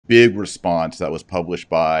big response that was published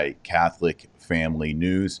by Catholic Family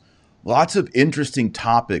News. Lots of interesting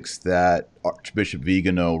topics that Archbishop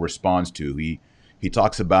Viganò responds to. He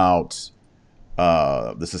talks about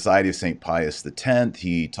the Society of St. Pius X.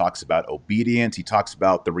 He talks about obedience. He talks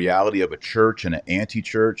about the reality of a church and an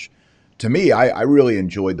anti-church. To me, I really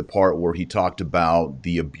enjoyed the part where he talked about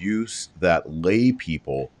the abuse that lay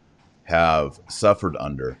people have suffered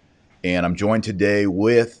under. And I'm joined today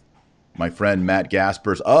with my friend Matt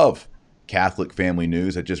Gaspers of Catholic Family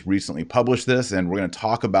News that just recently published this, and we're going to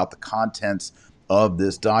talk about the contents of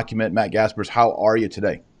this document. Matt Gaspers, how are you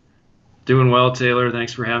today? Doing well, Taylor.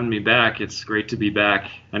 Thanks for having me back. It's great to be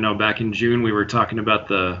back. I know back in June we were talking about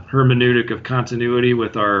the hermeneutic of continuity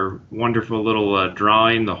with our wonderful little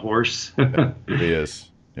drawing, the horse. There he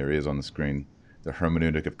is. There he is on the screen. The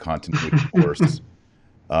hermeneutic of continuity horse.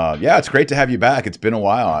 Yeah, it's great to have you back. It's been a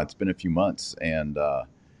while. It's been a few months, and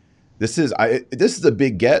this is a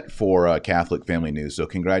big get for Catholic Family News. So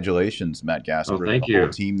congratulations, Matt Gaspers, thank the you. whole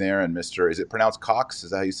team there, and Mr. Is it pronounced Cox?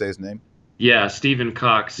 Is that how you say his name? Yeah, Stephen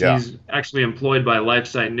Cox. Yeah. He's actually employed by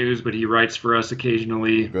LifeSite News, but he writes for us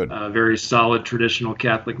occasionally. Good. Very solid, traditional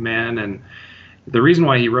Catholic man. And the reason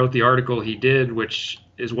why he wrote the article he did, which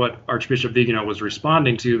is what Archbishop Viganò was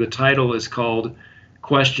responding to, the title is called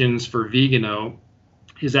Questions for Viganò.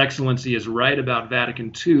 His Excellency is right about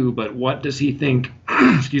Vatican II, but what does he think,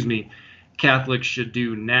 excuse me, Catholics should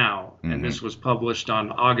do now? Mm-hmm. And this was published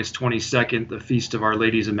on August 22nd, the Feast of Our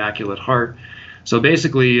Lady's Immaculate Heart. So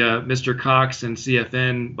basically, Mr. Cox and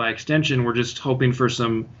CFN, by extension, we're just hoping for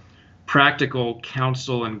some practical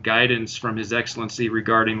counsel and guidance from His Excellency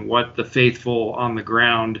regarding what the faithful on the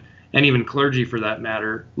ground, and even clergy for that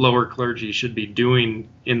matter, lower clergy, should be doing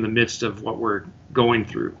in the midst of what we're going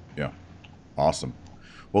through. Yeah, awesome.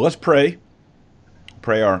 Well, let's pray.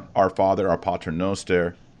 Pray our Father, our Pater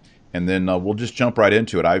Noster, and then we'll just jump right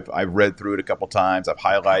into it. I've read through it a couple times. I've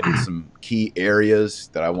highlighted some key areas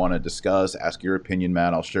that I want to discuss. Ask your opinion,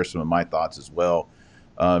 Matt. I'll share some of my thoughts as well,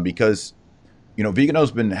 because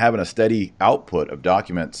Viganò's been having a steady output of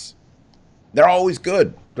documents. They're always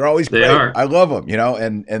good. They're always great. They are. I love them.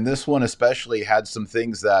 And this one especially had some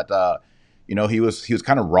things that he was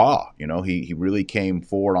kind of raw. He really came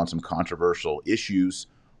forward on some controversial issues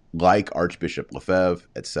like Archbishop Lefebvre,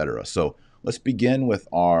 etc. So let's begin with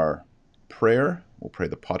our prayer. We'll pray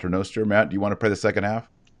the Pater Noster. Matt, do you want to pray the second half?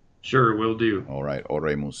 Sure, will do. All right.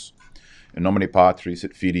 Oremus. In nomine Patris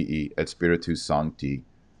et Filii et Spiritus Sancti.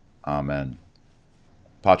 Amen.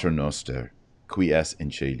 Pater Noster, qui es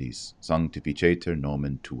in celis, sanctificetur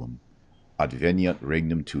nomen tuum. Adveniat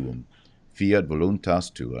regnum tuum. Fiat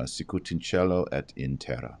voluntas tua, sicut in cielo et in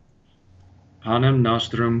terra. Panem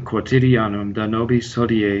nostrum quotidianum da nobis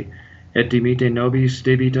hodie, et dimitte nobis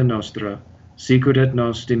debita nostra, sicut et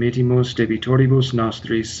nos dimittimus debitoribus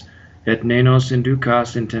nostris, et ne nos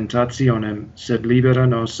inducas in tentationem, sed libera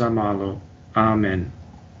nos a malo. Amen.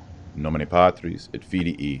 In nomine Patris et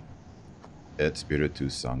Filii et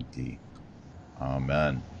Spiritus Sancti.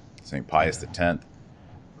 Amen. St. Pius X.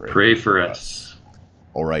 Pray for us.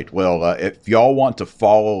 All right. Well, if y'all want to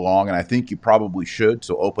follow along, and I think you probably should,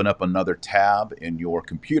 so open up another tab in your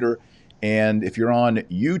computer. And if you're on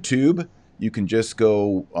YouTube, you can just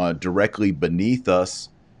go directly beneath us,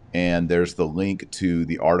 and there's the link to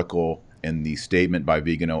the article and the statement by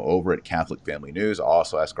Viganò over at Catholic Family News. I'll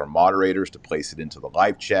also ask our moderators to place it into the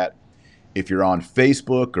live chat. If you're on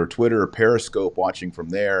Facebook or Twitter or Periscope watching from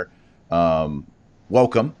there,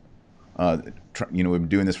 welcome. We've been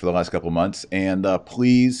doing this for the last couple of months, and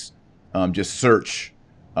please just search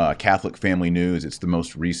Catholic Family News. It's the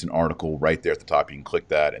most recent article right there at the top. You can click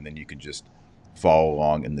that, and then you can just follow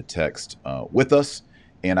along in the text with us.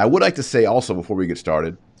 And I would like to say also, before we get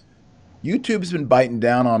started, YouTube's been biting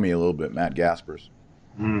down on me a little bit, Matt Gaspers.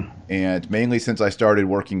 And mainly since I started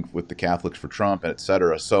working with the Catholics for Trump, et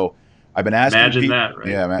cetera. So I've been asking Imagine that, right?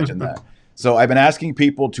 Yeah, imagine that. So I've been asking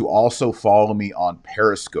people to also follow me on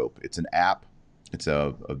Periscope. It's an app. It's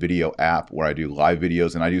a video app where I do live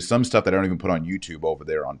videos, and I do some stuff that I don't even put on YouTube over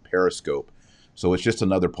there on Periscope. So it's just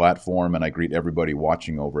another platform, and I greet everybody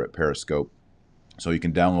watching over at Periscope. So you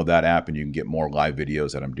can download that app, and you can get more live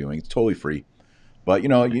videos that I'm doing. It's totally free. But,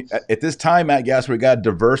 at this time, Matt Gaspers, we got to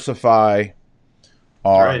diversify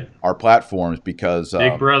our platforms because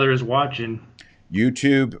Big Brother is watching.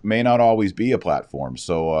 YouTube may not always be a platform.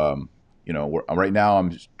 So, right now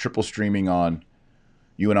I'm triple streaming on.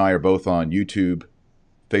 You and I are both on YouTube,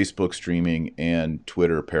 Facebook streaming, and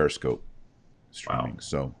Twitter Periscope streaming. Wow.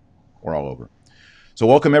 So we're all over. So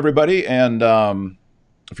welcome everybody, and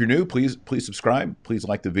if you're new, please subscribe. Please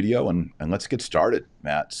like the video, and let's get started,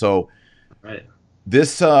 Matt. So right.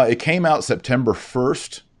 This it came out September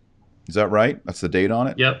 1st. Is that right? That's the date on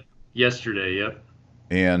it? Yep. Yesterday. Yep.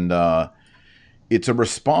 And it's a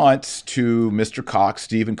response to Mr. Cox,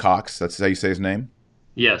 Stephen Cox. That's how you say his name?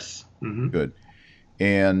 Yes. Mm-hmm. Good.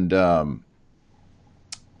 And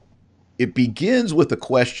it begins with a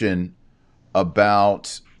question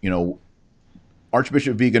about,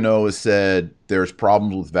 Archbishop Viganò has said there's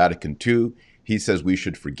problems with Vatican II. He says we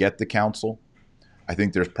should forget the council. I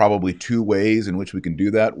think there's probably two ways in which we can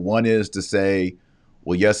do that. One is to say,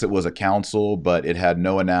 well, yes, it was a council, but it had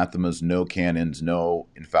no anathemas, no canons, no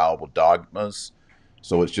infallible dogmas.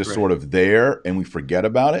 So it's just sort of there and we forget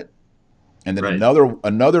about it. And then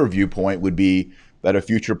another viewpoint would be that a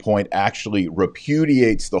future point actually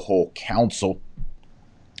repudiates the whole council.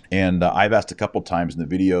 And I've asked a couple times in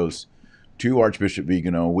the videos to Archbishop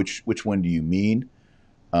Viganò, which one do you mean?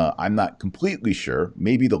 I'm not completely sure,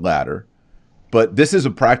 maybe the latter. But this is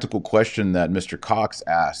a practical question that Mr. Cox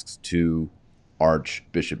asks to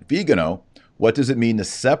Archbishop Viganò. What does it mean to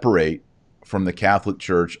separate from the Catholic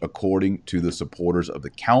Church according to the supporters of the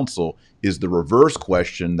council is the reverse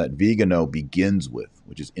question that Viganò begins with,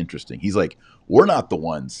 which is interesting. He's like, we're not the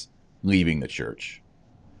ones leaving the church.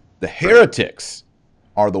 The heretics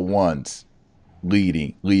are the ones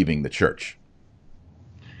leaving the church.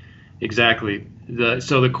 Exactly.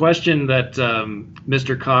 So the question that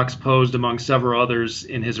Mr. Cox posed among several others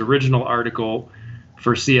in his original article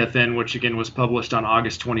for CFN, which again was published on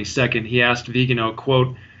August 22nd, he asked Viganò,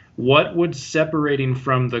 quote, what would separating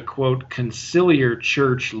from the, quote, Conciliar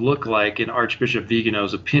Church look like in Archbishop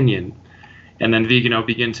Viganò's opinion? And then Viganò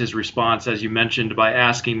begins his response, as you mentioned, by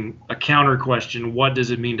asking a counter question, what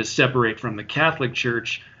does it mean to separate from the Catholic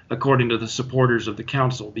Church according to the supporters of the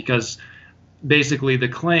council? Because basically the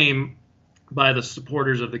claim by the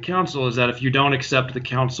supporters of the council is that if you don't accept the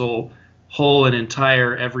council whole and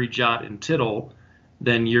entire, every jot and tittle,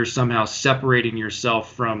 then you're somehow separating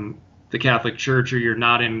yourself from the Catholic Church, or you're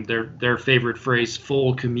not in their favorite phrase,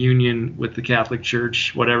 full communion with the Catholic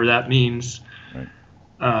Church, whatever that means.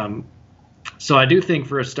 Right. So I do think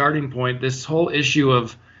for a starting point, this whole issue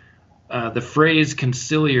of the phrase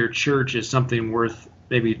Conciliar Church is something worth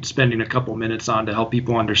maybe spending a couple minutes on to help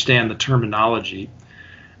people understand the terminology,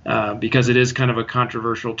 because it is kind of a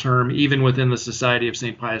controversial term, even within the Society of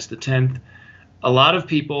St. Pius X. A lot of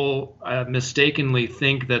people mistakenly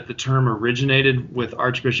think that the term originated with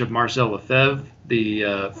Archbishop Marcel Lefebvre,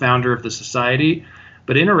 the founder of the society.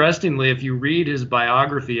 But interestingly, if you read his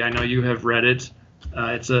biography, I know you have read it.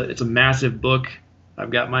 It's a massive book. I've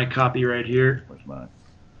got my copy right here. Where's mine?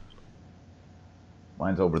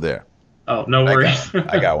 Mine's over there. Oh, no worries.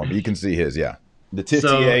 I got one. But you can see his, yeah. The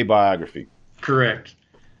Titier biography. Correct.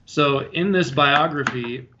 So in this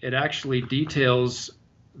biography, it actually details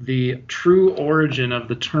the true origin of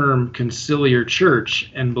the term Conciliar Church,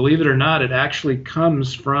 and believe it or not, it actually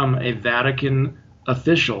comes from a Vatican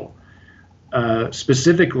official,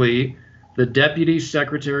 specifically the Deputy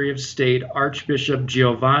Secretary of State, Archbishop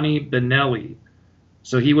Giovanni Benelli.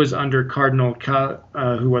 So he was under Cardinal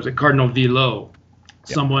Viganò,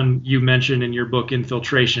 someone you mentioned in your book,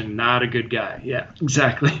 Infiltration. Not a good guy. Yeah,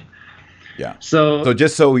 exactly. Yeah. So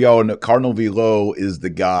just so y'all know, Cardinal Viganò is the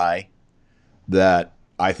guy that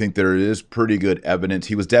I think there is pretty good evidence.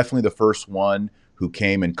 He was definitely the first one who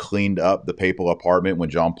came and cleaned up the papal apartment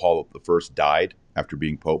when John Paul I died after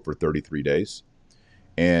being Pope for 33 days.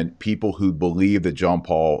 And people who believe that John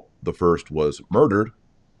Paul I was murdered,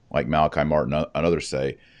 like Malachi Martin and others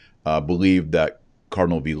say, believe that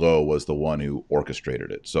Cardinal Viganò was the one who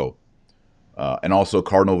orchestrated it. So, and also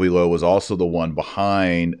Cardinal Viganò was also the one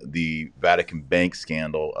behind the Vatican bank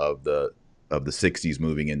scandal of the 60s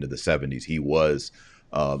moving into the 70s. He was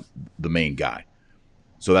the main guy.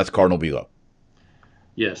 So that's Cardinal Viganò.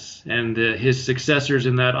 Yes, and his successors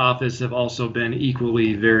in that office have also been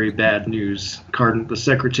equally very bad news. The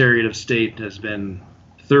Secretariat of State has been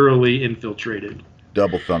thoroughly infiltrated.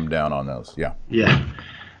 Double thumb down on those, yeah. Yeah.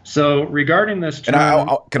 So regarding this term... And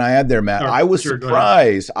can I add there, Matt? I was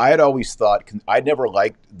surprised. I had always thought... I never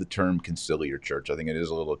liked the term Conciliar Church. I think it is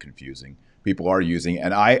a little confusing. People are using it.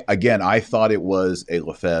 And I thought it was a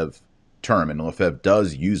Lefebvre term, and Lefebvre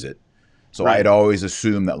does use it. So I had always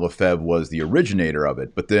assumed that Lefebvre was the originator of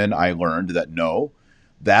it. But then I learned that no,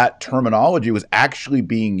 that terminology was actually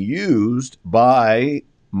being used by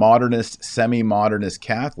modernist, semi-modernist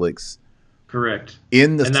Catholics. Correct.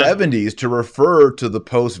 In the 70s to refer to the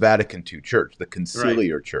post-Vatican II church, the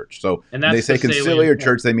Conciliar Church. So when they say Conciliar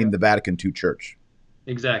Church, they mean the Vatican II church.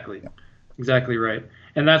 Exactly. Yeah. Exactly right.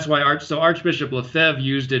 And that's why Archbishop Lefebvre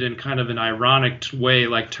used it in kind of an ironic way,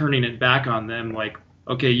 like turning it back on them, like,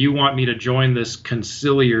 okay, you want me to join this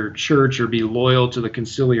Conciliar Church or be loyal to the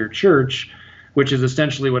Conciliar Church, which is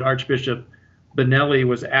essentially what Archbishop Benelli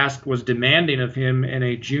was demanding of him in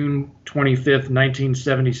a June 25th,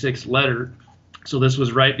 1976 letter. So this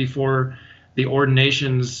was right before the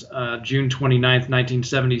ordinations, June 29th,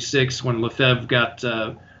 1976, when Lefebvre got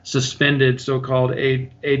suspended, so-called a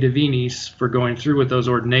divinis, for going through with those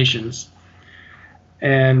ordinations.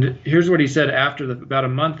 And here's what he said about a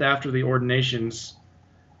month after the ordinations.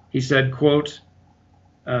 He said, quote,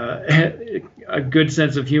 a good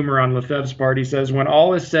sense of humor on Lefebvre's part. He says, when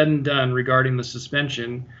all is said and done regarding the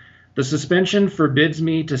suspension forbids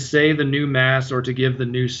me to say the new mass or to give the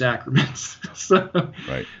new sacraments.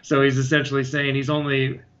 So he's essentially saying he's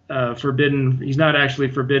only he's not actually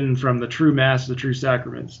forbidden from the true mass, the true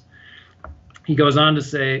sacraments. He goes on to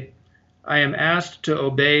say, I am asked to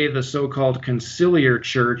obey the so-called Conciliar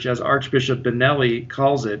Church, as Archbishop Benelli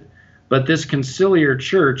calls it, but this Conciliar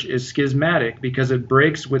Church is schismatic because it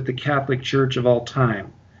breaks with the Catholic Church of all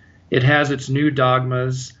time. It has its new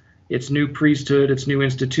dogmas, its new priesthood, its new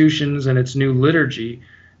institutions, and its new liturgy,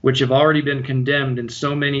 which have already been condemned in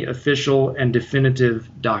so many official and definitive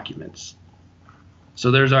documents.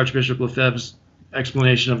 So there's Archbishop Lefebvre's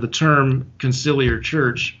explanation of the term Conciliar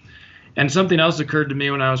Church. And something else occurred to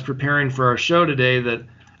me when I was preparing for our show today that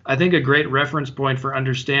I think a great reference point for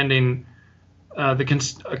understanding a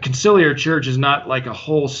conciliar church is not like a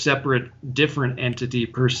whole separate, different entity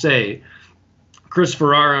per se. Chris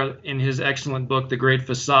Ferrara, in his excellent book, The Great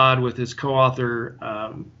Facade, with his co-author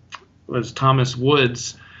was Thomas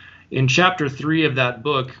Woods, in chapter 3 of that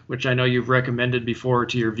book, which I know you've recommended before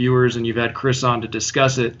to your viewers and you've had Chris on to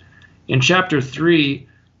discuss it, in chapter 3,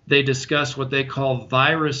 they discuss what they call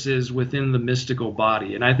viruses within the mystical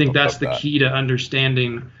body. And I think that's the key to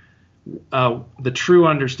understanding the true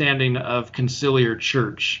understanding of conciliar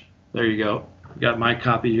church. There you go. Got my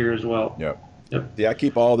copy here as well. Yep. Yeah, I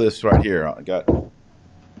keep all this right here. I got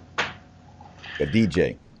a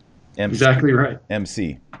DJ. MC, exactly right.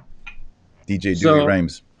 MC. DJ Dewey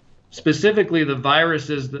Rames. Specifically, the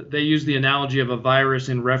viruses, they use the analogy of a virus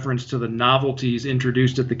in reference to the novelties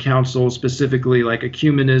introduced at the council, specifically like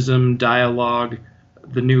ecumenism, dialogue,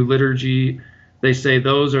 the new liturgy. They say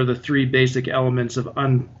those are the three basic elements of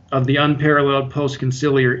the unparalleled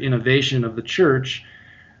post-conciliar innovation of the church.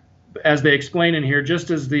 As they explain in here, just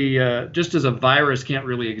as a virus can't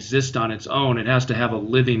really exist on its own, it has to have a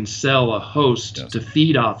living cell, a host to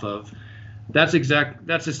feed off of. That's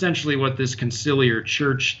essentially what this conciliar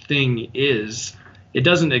church thing is. It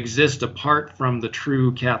doesn't exist apart from the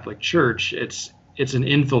true Catholic Church. It's an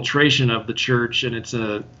infiltration of the church, and it's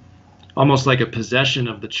almost like a possession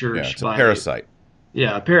of the church. Yeah, it's a parasite.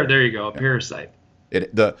 Yeah, there you go, a parasite.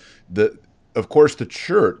 Of course, the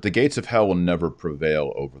church, the gates of hell will never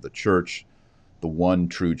prevail over the church, the one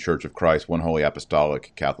true Church of Christ, one holy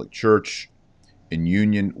apostolic Catholic Church, in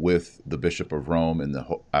union with the Bishop of Rome and the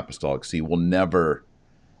Apostolic See, will never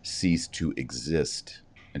cease to exist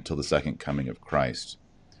until the second coming of Christ.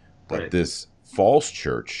 But this false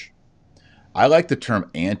church, I like the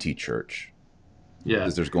term anti-church. Yeah.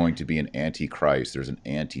 Because there's going to be an anti-Christ, there's an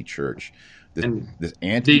anti-church. This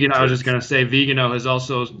Viganò, I was just going to say, Viganò has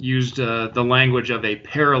also used the language of a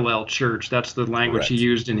parallel church. That's the language he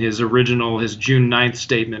used in his June 9th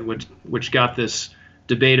statement, which got this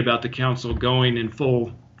debate about the council going in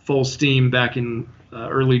full steam back in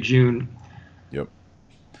early June. Yep.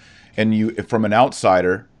 And you, from an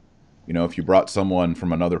outsider, if you brought someone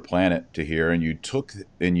from another planet to here and you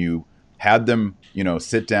had them,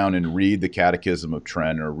 sit down and read the Catechism of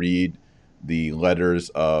Trent or read the letters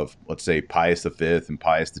of, let's say, Pius V and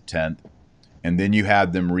Pius X, and then you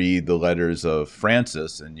had them read the letters of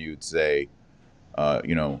Francis, and you'd say,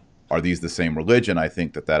 are these the same religion? I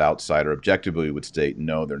think that outsider objectively would state,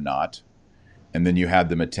 no, they're not. And then you had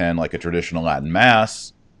them attend like a traditional Latin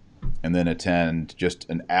Mass, and then attend just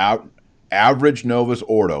an average Novus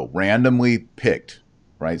Ordo, randomly picked,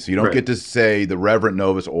 right? So you don't get to say the Reverend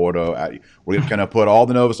Novus Ordo. We're going to put all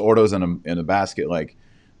the Novus Ordos in a basket like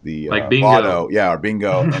bingo. Lotto, or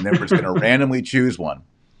bingo, and then we're just going to randomly choose one,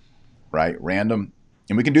 right? Random,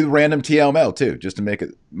 and we can do the random TLML too, just to make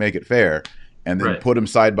it fair, and then put them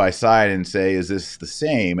side by side and say, is this the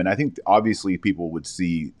same? And I think obviously people would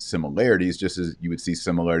see similarities, just as you would see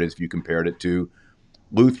similarities if you compared it to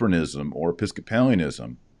Lutheranism or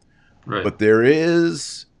Episcopalianism. Right. But there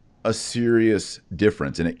is a serious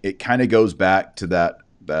difference, and it kind of goes back to that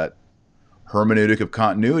hermeneutic of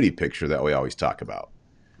continuity picture that we always talk about.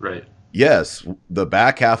 Right. Yes, the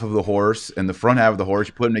back half of the horse and the front half of the horse,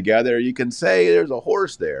 you put them together, you can say there's a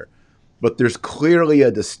horse there. But there's clearly a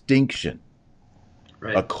distinction,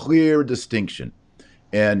 a clear distinction.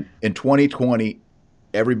 And in 2020,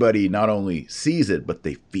 everybody not only sees it, but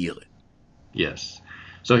they feel it. Yes.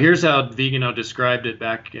 So here's how Vigano described it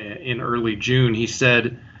back in early June. He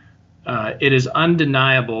said, it is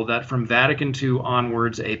undeniable that from Vatican II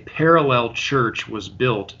onwards, a parallel church was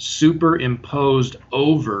built, superimposed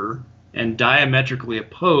over and diametrically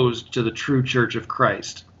opposed to the true Church of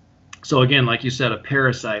Christ. So again, like you said, a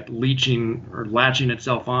parasite leeching or latching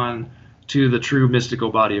itself on to the true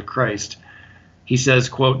mystical body of Christ. He says,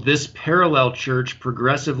 quote, this parallel church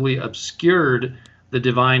progressively obscured the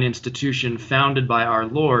divine institution founded by our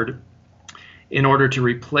Lord in order to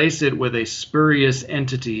replace it with a spurious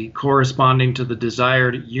entity corresponding to the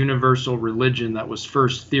desired universal religion that was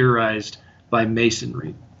first theorized by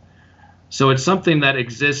Masonry. So it's something that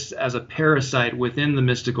exists as a parasite within the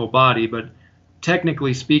mystical body, but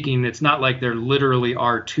technically speaking, it's not like there literally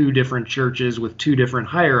are two different churches with two different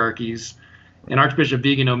hierarchies. And Archbishop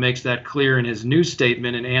Viganò makes that clear in his new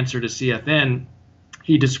statement in answer to CFN.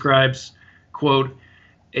 He describes, quote,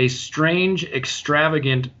 a strange,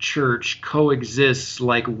 extravagant church coexists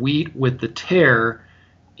like wheat with the tare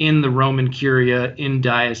in the Roman Curia, in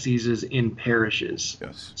dioceses, in parishes.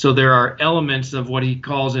 Yes. So there are elements of what he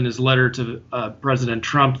calls in his letter to President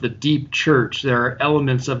Trump, the deep church. There are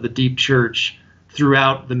elements of the deep church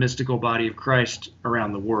throughout the mystical body of Christ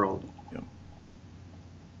around the world.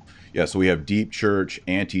 Yeah, so we have deep church,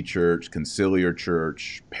 anti-church, conciliar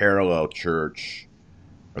church, parallel church.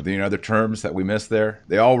 Are there any other terms that we missed there?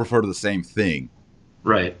 They all refer to the same thing.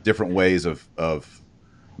 Right. Different ways of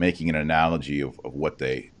making an analogy of what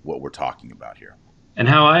we're talking about here. And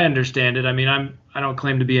how I understand it, I mean, I don't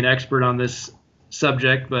claim to be an expert on this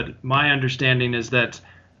subject, but my understanding is that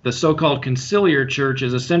the so-called conciliar church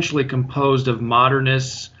is essentially composed of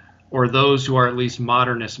modernists, or those who are at least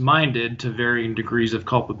modernist-minded to varying degrees of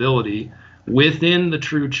culpability within the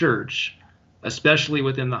true church, especially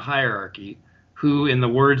within the hierarchy, who, in the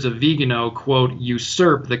words of Viganò, quote,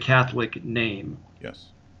 usurp the Catholic name.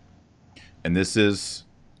 Yes. And this is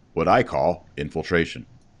what I call infiltration.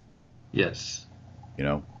 Yes. You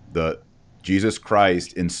know, the Jesus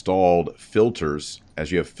Christ installed filters, as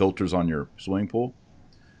you have filters on your swimming pool,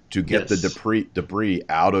 to get the debris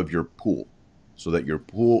out of your pool, so that your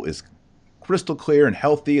pool is crystal clear and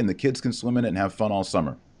healthy and the kids can swim in it and have fun all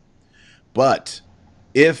summer. But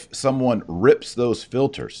if someone rips those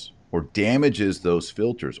filters or damages those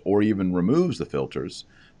filters or even removes the filters,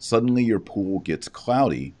 suddenly your pool gets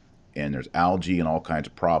cloudy and there's algae and all kinds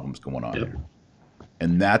of problems going on there.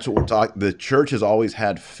 And that's what we're talking. The church has always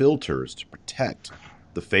had filters to protect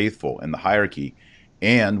the faithful and the hierarchy.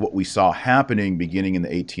 And what we saw happening beginning in the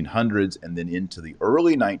 1800s and then into the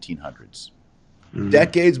early 1900s,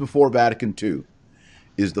 decades before Vatican II,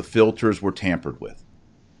 is the filters were tampered with.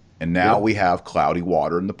 And now we have cloudy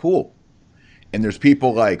water in the pool. And there's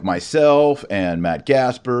people like myself and Matt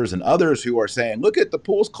Gaspers and others who are saying, look at the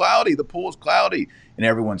pool's cloudy, the pool's cloudy. And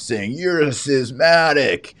everyone's saying, you're a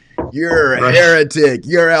schismatic, you're a heretic,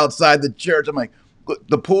 you're outside the church. I'm like, look,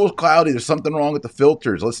 the pool's cloudy, there's something wrong with the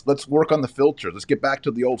filters. Let's work on the filters. Let's get back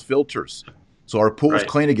to the old filters. So our pool's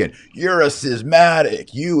clean again. You're a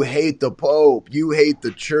schismatic. You hate the Pope. You hate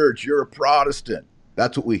the church. You're a Protestant.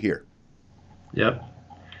 That's what we hear. Yep.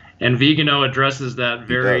 And Viganò addresses that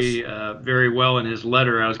very well in his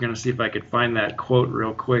letter. I was going to see if I could find that quote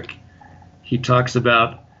real quick. He talks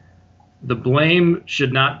about the blame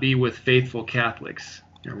should not be with faithful Catholics.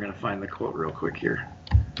 Here, I'm going to find the quote real quick here.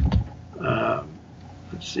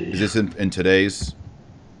 Let's see. Is this in today's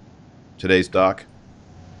doc?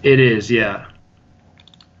 It is, yeah.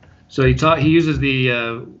 So he uses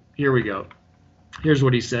the, here we go. Here's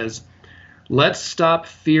what he says. Let's stop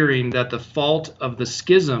fearing that the fault of the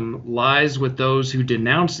schism lies with those who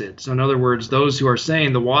denounce it. So in other words, those who are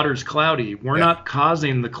saying the water's cloudy, we're not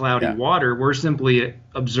causing the cloudy water. We're simply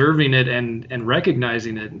observing it and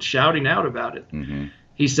recognizing it and shouting out about it.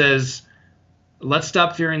 He says, let's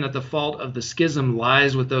stop fearing that the fault of the schism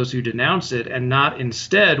lies with those who denounce it and not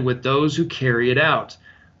instead with those who carry it out.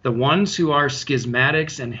 The ones who are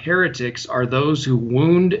schismatics and heretics are those who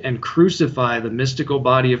wound and crucify the mystical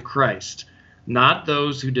body of Christ, not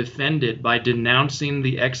those who defend it by denouncing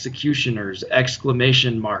the executioners!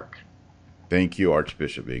 Thank you,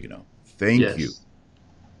 Archbishop Viganò. Thank you.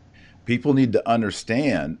 People need to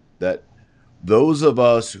understand that those of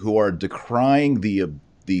us who are decrying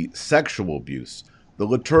the sexual abuse, the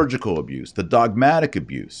liturgical abuse, the dogmatic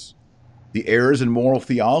abuse, the errors in moral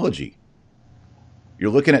theology, you're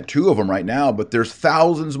looking at two of them right now, but there's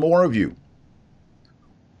thousands more of you.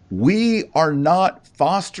 We are not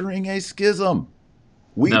fostering a schism.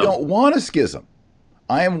 We don't want a schism.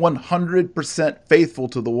 I am 100% faithful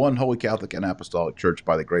to the one Holy Catholic and Apostolic Church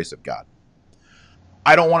by the grace of God.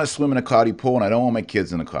 I don't want to swim in a cloudy pool, and I don't want my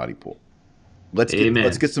kids in a cloudy pool. Let's Amen.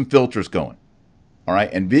 get some filters going. All right.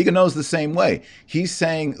 And Viganò's the same way. He's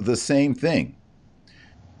saying the same thing.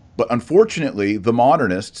 But unfortunately, the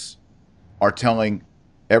modernists are telling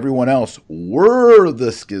everyone else, we're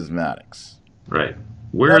the schismatics. Right.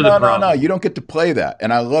 We're the problem. No. You don't get to play that.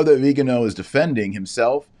 And I love that Viganò is defending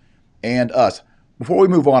himself and us. Before we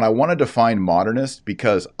move on, I want to define modernist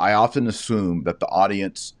because I often assume that the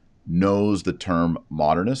audience knows the term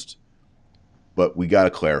modernist, but we got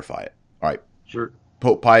to clarify it. All right. Sure.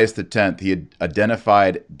 Pope Pius X, he had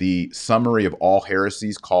identified the summary of all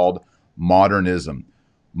heresies called modernism.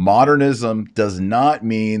 Modernism does not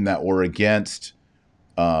mean that we're against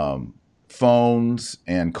phones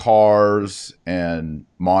and cars and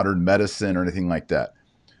modern medicine or anything like that.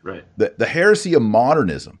 Right. The heresy of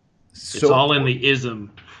modernism. It's all in the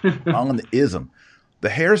ism. All in the ism. The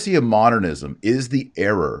heresy of modernism is the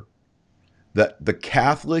error that the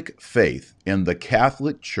Catholic faith and the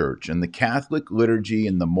Catholic Church and the Catholic liturgy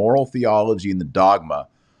and the moral theology and the dogma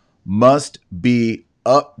must be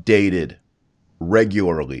updated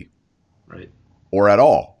regularly. Right. Or at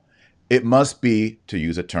all. It must be, to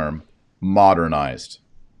use a term, modernized.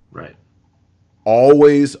 Right.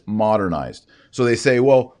 Always modernized. So they say,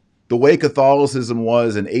 well, the way Catholicism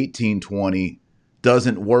was in 1820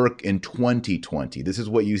 doesn't work in 2020. This is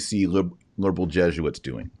what you see liberal Jesuits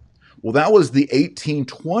doing. Well, that was the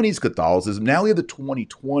 1820s Catholicism. Now we have the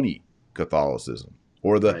 2020 Catholicism,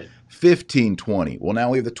 or the 1520. Well, now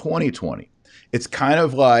we have the 2020. It's kind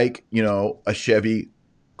of like, a Chevy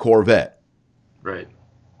Corvette. Right.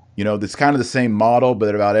 It's kind of the same model,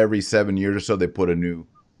 but about every 7 years or so, they put a new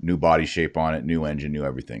body shape on it, new engine, new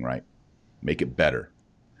everything, right? Make it better.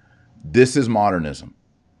 This is modernism.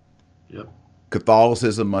 Yep.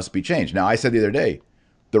 Catholicism must be changed. Now, I said the other day,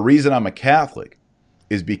 the reason I'm a Catholic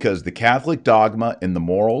is because the Catholic dogma and the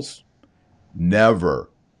morals never,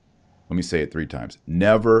 let me say it 3 times,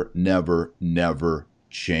 never, never, never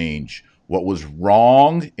change. What was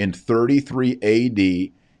wrong in 33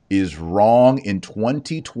 AD is wrong in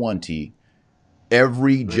 2020,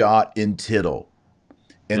 every jot and tittle.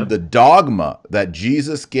 And the dogma that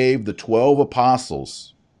Jesus gave the 12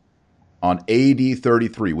 apostles on AD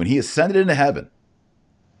 33, when he ascended into heaven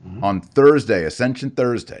on Thursday, Ascension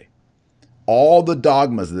Thursday, all the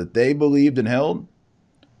dogmas that they believed and held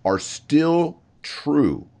are still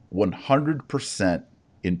true 100%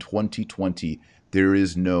 in 2020. There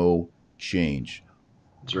is no change.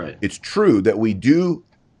 That's right. It's true that we do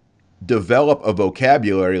develop a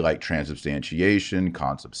vocabulary like transubstantiation,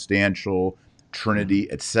 consubstantial,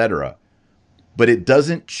 Trinity, etc., but it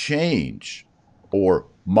doesn't change or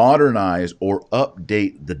modernize or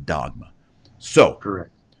update the dogma. So,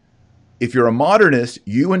 correct. If you're a modernist,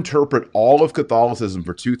 you interpret all of Catholicism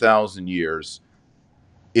for 2,000 years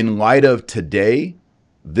in light of today,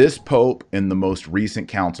 this Pope, and the most recent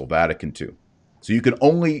council, Vatican II. So you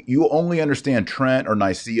only understand Trent or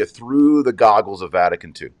Nicaea through the goggles of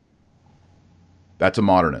Vatican II. That's a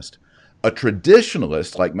modernist. A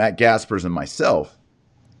traditionalist like Matt Gaspers and myself,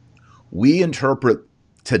 we interpret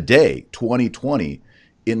today, 2020,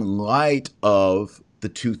 in light of the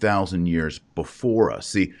 2,000 years before us.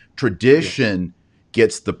 See, tradition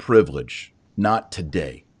gets the privilege, not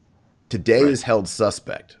today. Today is held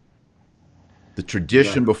suspect. The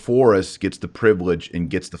tradition before us gets the privilege and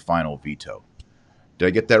gets the final veto. Did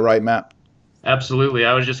I get that right, Matt? Absolutely.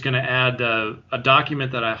 I was just going to add a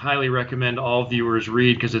document that I highly recommend all viewers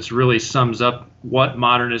read because it really sums up what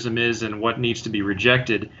modernism is and what needs to be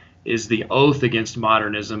rejected, is the Oath Against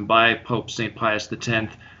Modernism by Pope St. Pius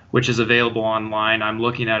X, which is available online. I'm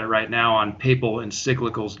looking at it right now on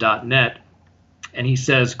papalencyclicals.net. And he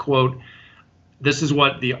says, quote, this is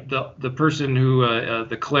what the person who,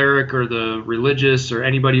 the cleric or the religious or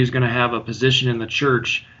anybody who's going to have a position in the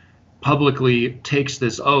church publicly takes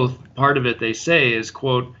this oath. Part of it, they say, is,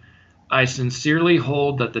 quote, I sincerely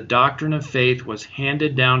hold that the doctrine of faith was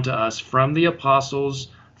handed down to us from the apostles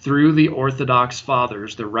through the Orthodox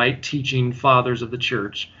fathers, the right teaching fathers of the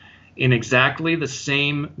church, in exactly the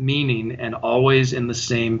same meaning and always in the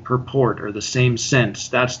same purport or the same sense.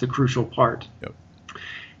 That's the crucial part. Yep.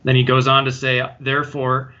 Then he goes on to say,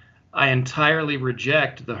 therefore, I entirely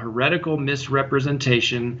reject the heretical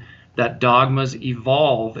misrepresentation that dogmas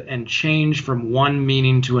evolve and change from one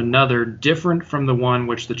meaning to another, different from the one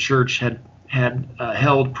which the church had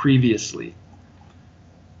held previously.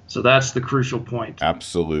 So that's the crucial point.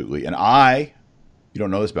 Absolutely. And you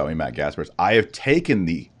don't know this about me, Matt Gaspers, I have taken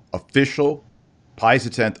the official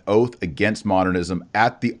Pius X oath against modernism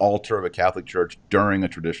at the altar of a Catholic church during a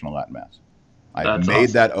traditional Latin Mass. I've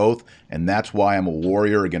made that oath, and that's why I'm a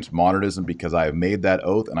warrior against modernism, because I have made that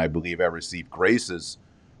oath, and I believe I received graces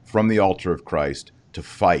from the altar of Christ to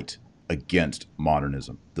fight against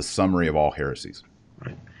modernism, the summary of all heresies.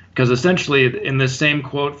 Right. Because essentially, in this same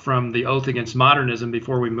quote from the Oath Against Modernism,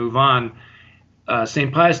 before we move on,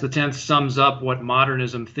 St. Pius X sums up what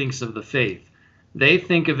modernism thinks of the faith. They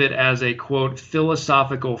think of it as a, quote,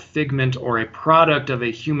 philosophical figment or a product of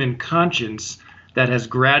a human conscience that has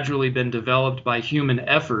gradually been developed by human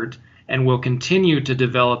effort and will continue to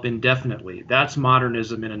develop indefinitely. That's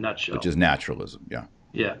modernism in a nutshell. Which is naturalism, yeah.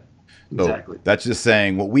 Yeah, exactly. So that's just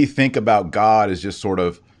saying what we think about God is just sort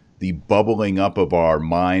of the bubbling up of our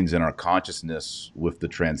minds and our consciousness with the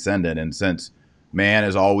transcendent. And since man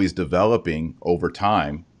is always developing over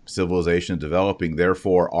time, civilization is developing,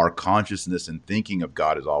 therefore our consciousness and thinking of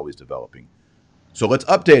God is always developing. So let's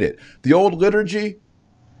update it. The old liturgy,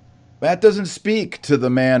 that doesn't speak to the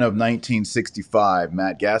man of 1965,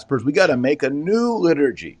 Matt Gaspers. We got to make a new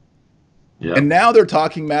liturgy. Yep. And now they're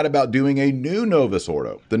talking, Matt, about doing a new Novus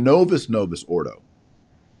Ordo, the Novus Novus Ordo.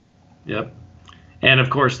 Yep. And, of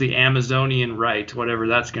course, the Amazonian Rite, whatever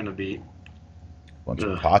that's going to be. Bunch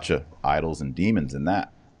of pacha, idols, and demons in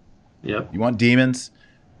that. Yep. You want demons?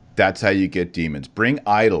 That's how you get demons. Bring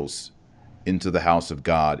idols into the house of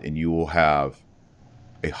God, and you will have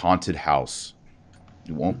a haunted house.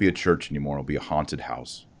 It won't be a church anymore. It'll be a haunted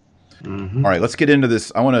house. Mm-hmm. All right, let's get into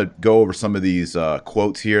this. I want to go over some of these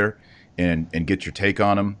quotes here and get your take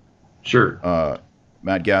on them. Sure.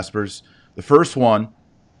 Matt Gaspers. The first one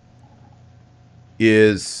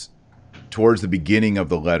is towards the beginning of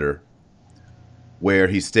the letter, where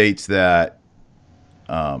he states that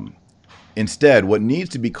instead, what needs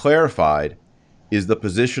to be clarified is the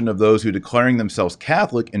position of those who, declaring themselves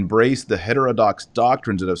Catholic, embrace the heterodox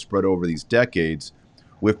doctrines that have spread over these decades,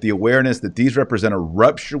 with the awareness that these represent a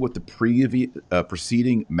rupture with the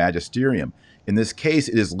preceding magisterium. In this case,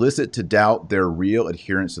 it is licit to doubt their real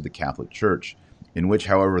adherence to the Catholic Church, in which,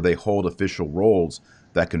 however, they hold official roles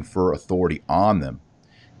that confer authority on them.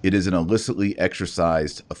 It is an illicitly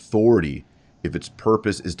exercised authority if its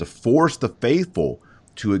purpose is to force the faithful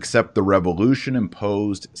to accept the revolution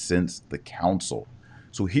imposed since the council.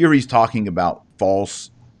 So here he's talking about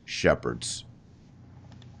false shepherds.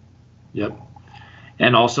 Yep.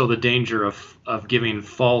 And also the danger of giving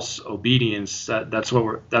false obedience. That's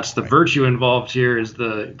the virtue involved here, is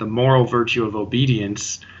the moral virtue of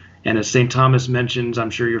obedience. And as St. Thomas mentions, I'm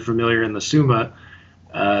sure you're familiar in the Summa,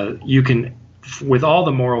 you can, with all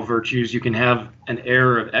the moral virtues, you can have an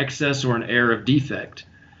error of excess or an error of defect.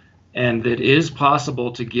 And it is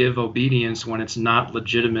possible to give obedience when it's not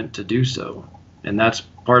legitimate to do so. And that's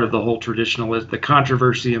part of the whole the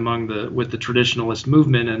controversy with the traditionalist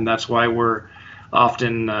movement. And that's why we're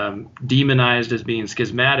often demonized as being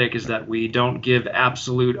schismatic, is that we don't give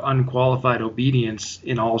absolute unqualified obedience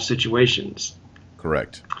in all situations.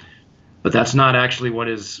 Correct. But that's not actually what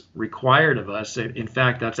is required of us. In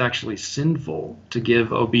fact, that's actually sinful to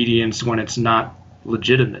give obedience when it's not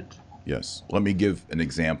legitimate. Yes. Let me give an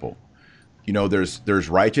example. You know, there's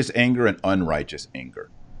righteous anger and unrighteous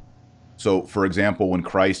anger. So, for example, when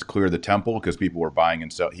Christ cleared the temple because people were buying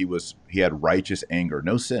and selling, he had righteous anger,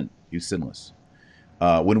 no sin. He was sinless.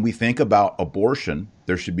 When we think about abortion,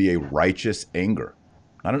 there should be a righteous anger,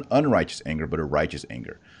 not an unrighteous anger, but a righteous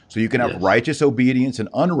anger. So you can have righteous obedience and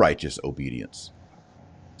unrighteous obedience.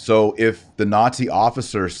 So if the Nazi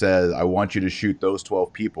officer says, I want you to shoot those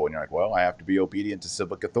 12 people, and you're like, well, I have to be obedient to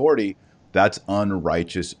civic authority, that's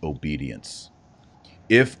unrighteous obedience.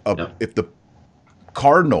 If the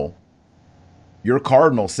cardinal, your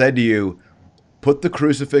cardinal said to you, put the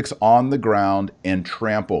crucifix on the ground and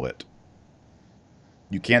trample it,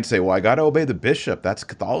 you can't say, well, I got to obey the bishop. That's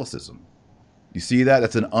Catholicism. You see that?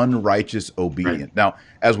 That's an unrighteous obedience. Right. Now,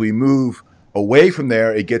 as we move away from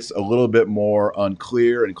there, it gets a little bit more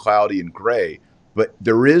unclear and cloudy and gray. But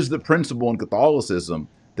there is the principle in Catholicism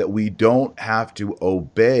that we don't have to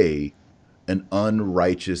obey an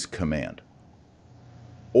unrighteous command.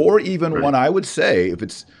 Or even one, I would say, if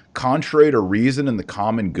it's contrary to reason and the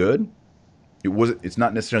common good, it's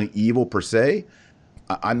not necessarily evil per se,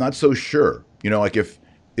 I'm not so sure. You know, like if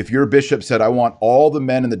your bishop said, I want all the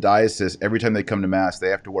men in the diocese, every time they come to Mass, they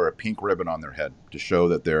have to wear a pink ribbon on their head to show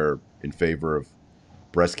that they're in favor of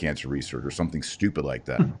breast cancer research or something stupid like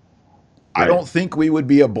that. Right. I don't think we would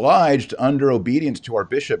be obliged under obedience to our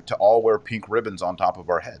bishop to all wear pink ribbons on top of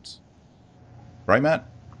our heads. Right, Matt?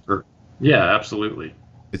 Sure. Yeah, absolutely.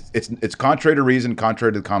 It's contrary to reason,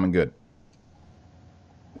 contrary to the common good.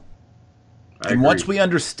 And once we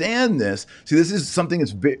understand this, see, this is something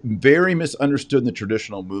that's very misunderstood in the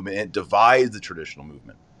traditional movement, and it divides the traditional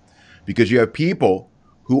movement. Because you have people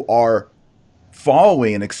who are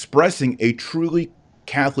following and expressing a truly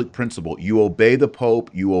Catholic principle. You obey the Pope,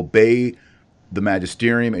 you obey the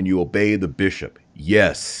magisterium, and you obey the bishop.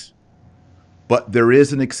 Yes. But there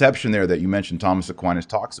is an exception there that you mentioned Thomas Aquinas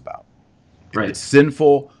talks about. If it's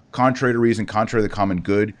sinful, contrary to reason, contrary to the common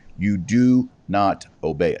good, you do not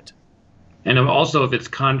obey it. And also if it's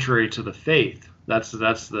contrary to the faith. That's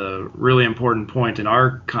the really important point in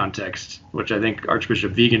our context, which I think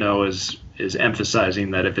Archbishop Viganò is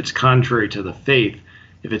emphasizing, that if it's contrary to the faith,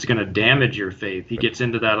 if it's going to damage your faith, he gets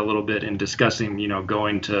into that a little bit in discussing,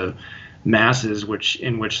 going to masses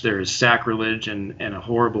in which there is sacrilege and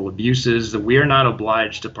horrible abuses, that we are not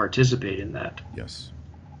obliged to participate in that. Yes.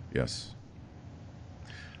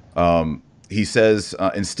 He says,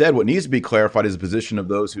 instead, what needs to be clarified is the position of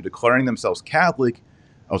those who, declaring themselves Catholic,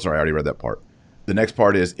 oh, sorry, I already read that part. The next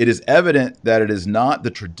part is, it is evident that it is not the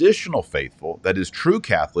traditional faithful, that is true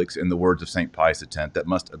Catholics, in the words of St. Pius X, that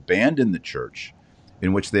must abandon the church,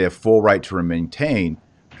 in which they have full right to remain,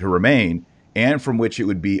 and from which it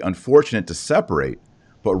would be unfortunate to separate,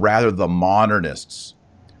 but rather the modernists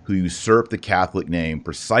who usurp the Catholic name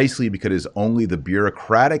precisely because it is only the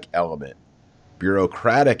bureaucratic element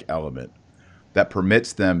that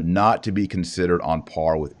permits them not to be considered on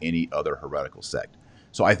par with any other heretical sect.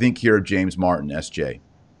 So I think here James Martin, S.J.,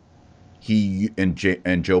 and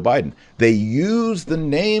Joe Biden, they use the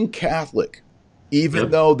name Catholic, even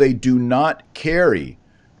though they do not carry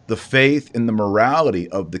the faith and the morality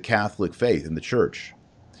of the Catholic faith in the church.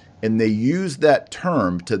 And they use that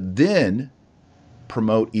term to then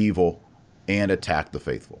promote evil and attack the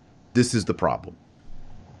faithful. This is the problem.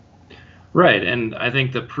 Right, and I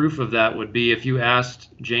think the proof of that would be if you asked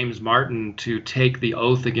James Martin to take the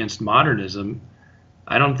oath against modernism,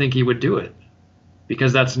 I don't think he would do it,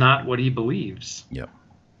 because that's not what he believes. Yep.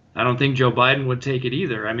 I don't think Joe Biden would take it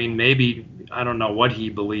either. I mean, maybe, I don't know what he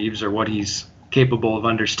believes or what he's capable of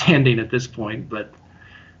understanding at this point, but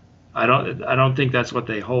I don't think that's what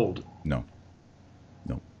they hold. No.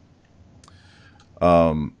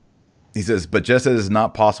 He says, but just as it is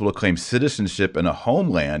not possible to claim citizenship in a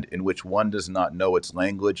homeland in which one does not know its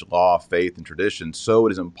language, law, faith, and tradition, so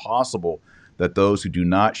it is impossible that those who do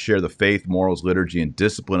not share the faith, morals, liturgy, and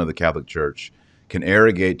discipline of the Catholic Church can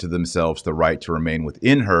arrogate to themselves the right to remain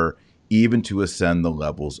within her, even to ascend the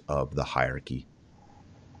levels of the hierarchy.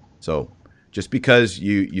 So just because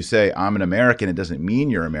you say, I'm an American, it doesn't mean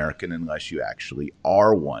you're American unless you actually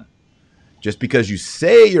are one. Just because you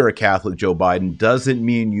say you're a Catholic, Joe Biden, doesn't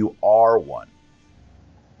mean you are one.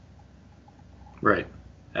 Right.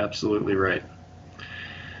 Absolutely right.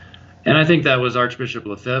 And I think that was Archbishop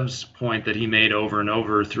Lefebvre's point that he made over and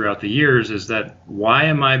over throughout the years, is that why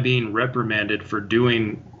am I being reprimanded for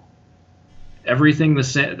doing everything the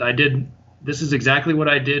same? I did. This is exactly what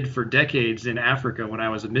I did for decades in Africa when I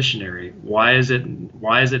was a missionary. Why is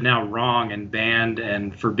it now wrong and banned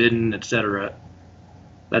and forbidden, etc.?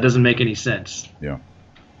 That doesn't make any sense. Yeah.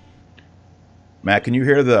 Matt, can you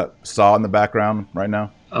hear the saw in the background right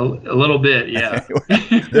now? A little bit, yeah.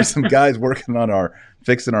 There's some guys working on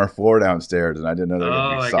fixing our floor downstairs, and I didn't know they were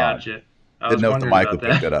going to be sawed. I got you. Didn't know if the mic would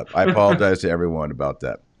pick that up. I apologize to everyone about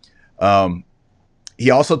that. He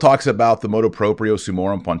also talks about the motu proprio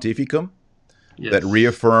summorum pontificum, that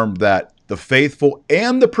reaffirmed that the faithful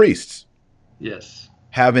and the priests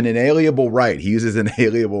have an inalienable right. He uses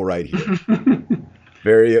inalienable right here.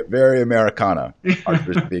 Very, very Americana,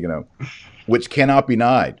 Archbishop Viganò, which cannot be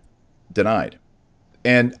denied.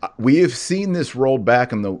 And we have seen this rolled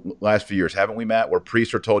back in the last few years, haven't we, Matt? Where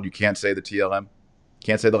priests are told you can't say the TLM,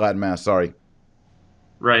 can't say the Latin Mass, sorry.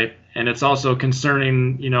 Right. And it's also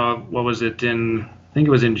concerning, what was it I think it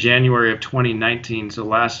was in January of 2019, so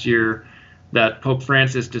last year, that Pope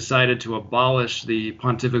Francis decided to abolish the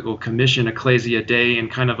Pontifical Commission Ecclesia Dei and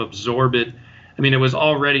kind of absorb it. I mean, it was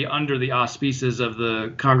already under the auspices of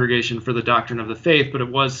the Congregation for the Doctrine of the Faith, but it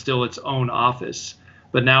was still its own office.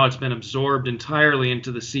 But now it's been absorbed entirely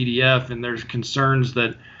into the CDF, and there's concerns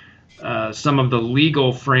that some of the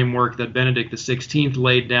legal framework that Benedict XVI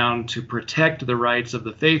laid down to protect the rights of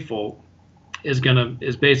the faithful is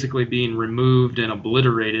basically being removed and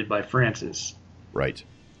obliterated by Francis. Right.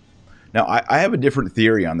 Now, I have a different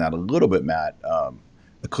theory on that a little bit, Matt.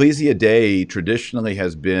 Ecclesia Dei traditionally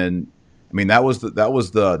has been, that was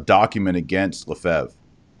the document against Lefebvre,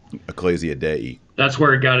 Ecclesia Dei. That's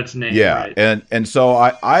where it got its name. Yeah, right? and so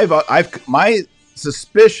I've my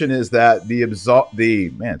suspicion is that it's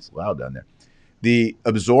loud down there. The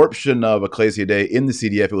absorption of Ecclesia Dei in the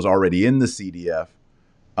CDF, it was already in the CDF,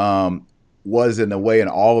 was in a way an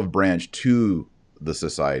olive branch to the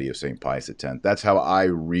Society of St. Pius X. That's how I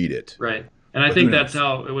read it. Right. And I think that's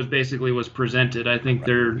how it was presented. I think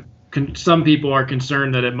some people are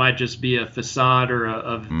concerned that it might just be a facade or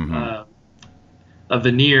a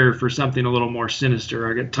veneer for something a little more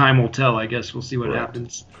sinister. Time will tell. I guess we'll see what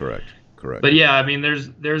happens. Correct. But yeah, I mean,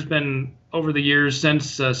 there's been over the years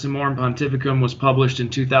since Summorum Pontificum was published in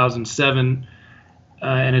 2007,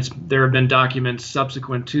 and there have been documents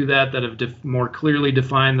subsequent to that have more clearly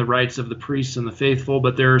defined the rights of the priests and the faithful.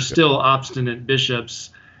 But there are still obstinate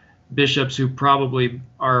bishops who probably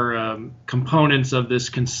are components of this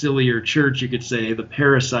conciliar church, you could say, the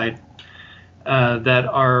parasite,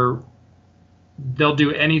 they'll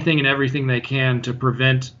do anything and everything they can to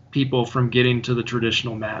prevent people from getting to the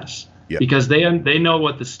traditional mass. Yep. Because they know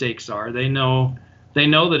what the stakes are. They know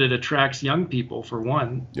that it attracts young people, for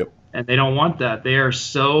one. Yep. And they don't want that. They are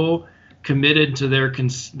so committed to their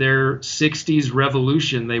 60s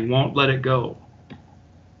revolution, they won't let it go.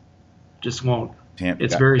 Just won't.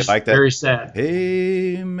 It's very sad.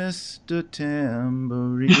 Hey, Mr.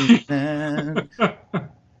 Tambourine Man.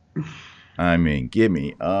 I mean, give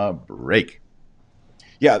me a break.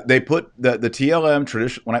 Yeah, they put the TLM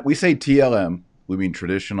tradition. When we say TLM, we mean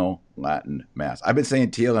traditional Latin Mass. I've been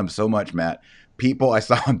saying TLM so much, Matt. People I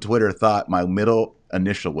saw on Twitter thought my middle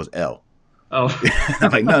initial was L. Oh,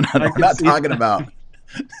 I'm like, no, I'm not talking about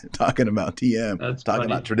TM. That's talking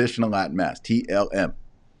funny. about traditional Latin Mass. TLM.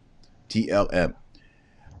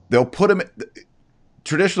 They'll put them.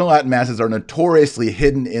 Traditional Latin Masses are notoriously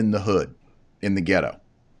hidden in the hood, in the ghetto.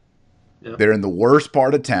 Yep. They're in the worst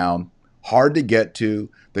part of town, hard to get to.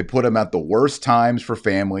 They put them at the worst times for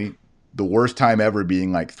family. The worst time ever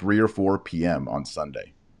being like 3 or 4 p.m. on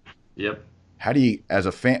Sunday. Yep. How do you, as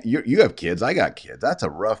a fan, you have kids, I got kids. That's a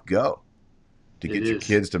rough go to get your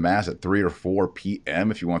kids to Mass at 3 or 4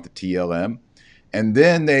 p.m. if you want the TLM. And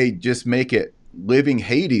then they just make it living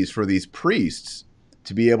Hades for these priests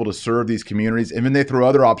to be able to serve these communities. And then they throw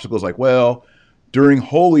other obstacles like, well, during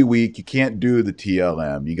Holy Week, you can't do the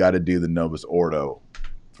TLM. You got to do the Novus Ordo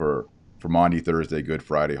for Maundy Thursday, Good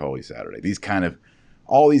Friday, Holy Saturday. This kind of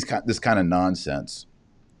nonsense.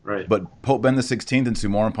 Right. But Pope Ben XVI in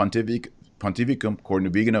Summorum Pontificum,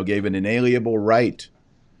 according to Viganò, gave an inalienable right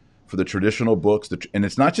for the traditional books. And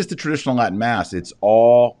it's not just the traditional Latin Mass. It's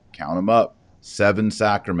all, count them up, 7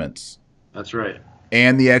 sacraments. That's right.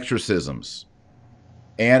 And the exorcisms.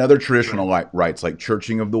 And other traditional rites like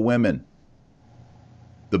churching of the women.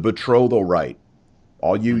 The betrothal rite.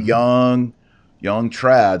 All you young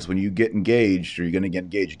trads, when you get engaged or you're going to get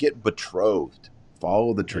engaged, get betrothed.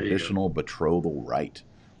 Follow the traditional betrothal rite.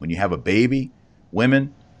 When you have a baby,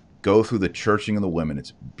 women go through the churching of the women.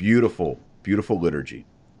 It's beautiful, beautiful liturgy.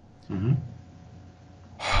 Mm-hmm.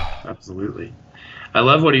 Absolutely. I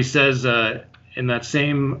love what he says in that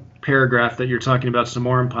same paragraph that you're talking about,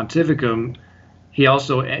 Summorum Pontificum. He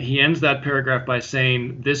ends that paragraph by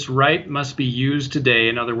saying, this rite must be used today.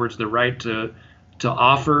 In other words, the right to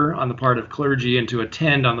offer on the part of clergy and to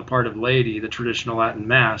attend on the part of laity the traditional Latin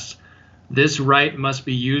Mass. This rite must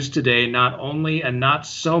be used today not only and not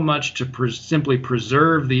so much to simply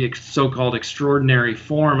preserve the so-called extraordinary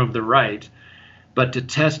form of the rite, but to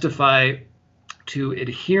testify to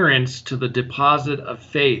adherence to the deposit of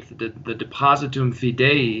faith, the depositum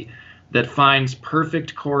fidei, that finds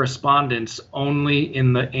perfect correspondence only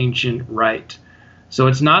in the ancient rite. So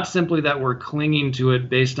it's not simply that we're clinging to it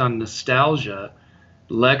based on nostalgia.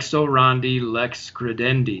 Lex orandi, lex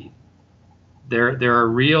credendi. There's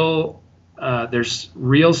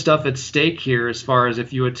real stuff at stake here as far as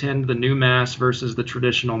if you attend the new Mass versus the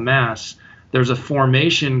traditional Mass. There's a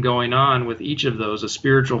formation going on with each of those, a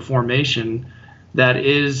spiritual formation that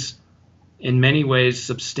is in many ways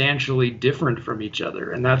substantially different from each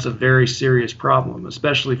other. And that's a very serious problem,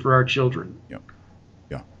 especially for our children. Yeah.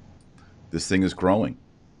 This thing is growing.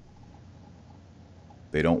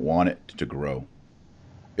 They don't want it to grow.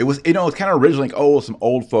 It was, it's kind of originally like, some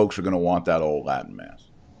old folks are going to want that old Latin Mass.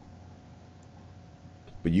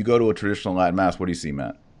 But you go to a traditional Latin Mass, what do you see,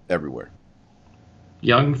 Matt? Everywhere.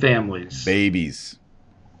 Young families. Babies.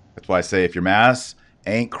 That's why I say if your Mass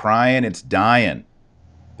ain't crying, it's dying.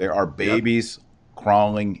 There are babies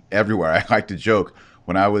crawling everywhere. I like to joke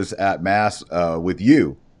when I was at Mass with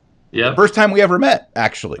you. Yeah. The first time we ever met,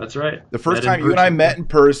 actually. That's right. The first time you and I met in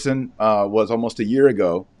person was almost a year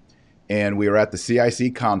ago, and we were at the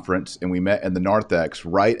CIC conference, and we met in the narthex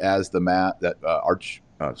right as the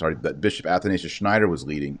that Bishop Athanasius Schneider was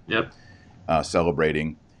leading,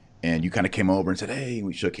 celebrating. And you kind of came over and said, hey,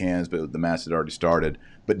 we shook hands, but the Mass had already started.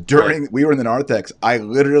 But we were in the narthex, I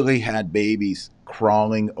literally had babies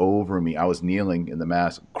crawling over me. I was kneeling in the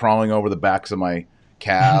Mass, crawling over the backs of my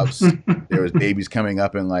calves. There was babies coming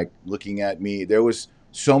up and like looking at me. There was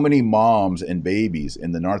so many moms and babies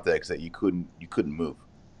in the narthex that you couldn't move.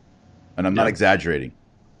 And I'm not exaggerating.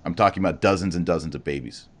 I'm talking about dozens and dozens of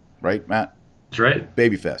babies. Right, Matt? That's right.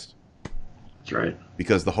 Baby fest. That's right.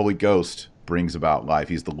 Because the Holy Ghost brings about life.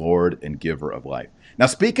 He's the Lord and giver of life. Now,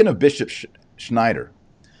 speaking of Bishop Schneider,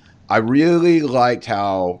 I really liked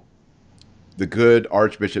how the good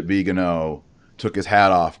Archbishop Viganò took his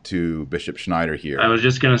hat off to Bishop Schneider here. I was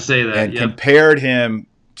just going to say that. And compared him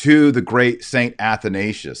to the great Saint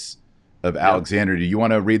Athanasius of Alexandria. Do you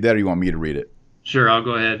want to read that, or you want me to read it? Sure, I'll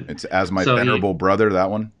go ahead. It's as my venerable brother, that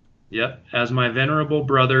one? Yep. As my venerable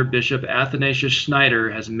brother, Bishop Athanasius Schneider,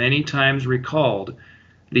 has many times recalled,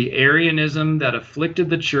 the Arianism that afflicted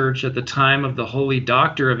the church at the time of the Holy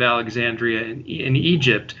Doctor of Alexandria in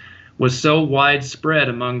Egypt was so widespread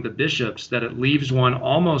among the bishops that it leaves one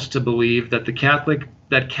almost to believe that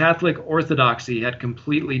Catholic orthodoxy had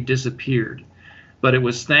completely disappeared. But it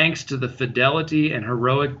was thanks to the fidelity and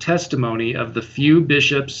heroic testimony of the few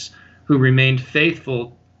bishops who remained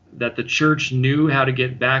faithful that the church knew how to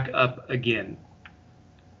get back up again.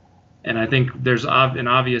 And I think there's an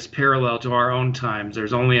obvious parallel to our own times.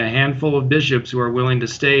 There's only a handful of bishops who are willing to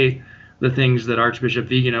say the things that Archbishop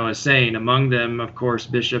Viganò is saying. Among them, of course,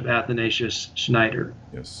 Bishop Athanasius Schneider.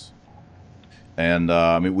 Yes. And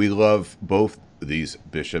I mean, we love both these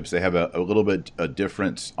bishops. They have a little bit a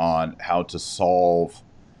difference on how to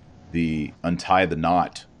untie the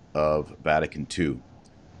knot of Vatican II.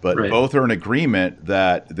 But both are in agreement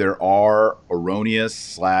that there are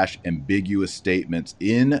erroneous / ambiguous statements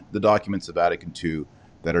in the documents of Vatican II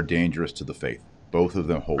that are dangerous to the faith. Both of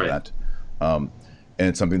them hold that. And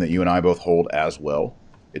it's something that you and I both hold as well.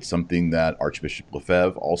 It's something that Archbishop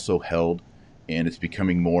Lefebvre also held, and it's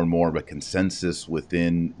becoming more and more of a consensus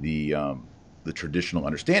within the traditional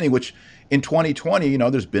understanding, which in 2020,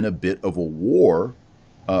 there's been a bit of a war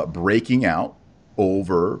breaking out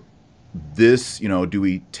over this, do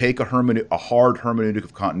we take a hard hermeneutic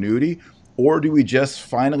of continuity, or do we just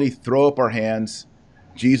finally throw up our hands,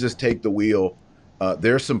 Jesus take the wheel?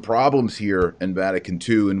 There's some problems here in Vatican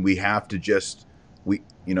II, and we have to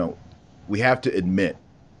we have to admit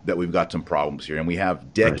that we've got some problems here, and we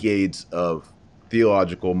have decades of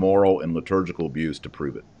theological, moral, and liturgical abuse to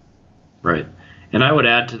prove it. Right. And I would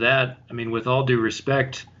add to that, I mean, with all due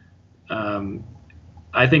respect,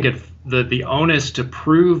 I think the onus to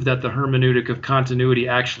prove that the hermeneutic of continuity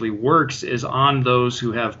actually works is on those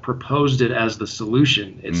who have proposed it as the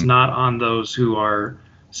solution. It's not on those who are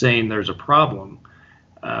saying there's a problem.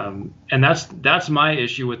 And that's my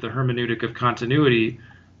issue with the hermeneutic of continuity.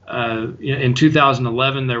 In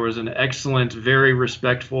 2011, there was an excellent, very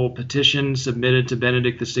respectful petition submitted to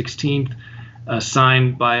Benedict XVI,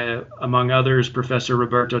 signed by, among others, Professor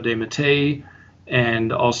Roberto de Mattei,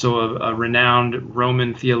 and also a renowned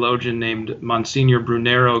Roman theologian named Monsignor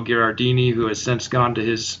Brunero Gherardini, who has since gone to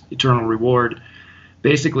his eternal reward,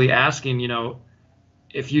 basically asking,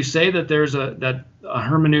 if you say that that a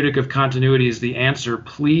hermeneutic of continuity is the answer,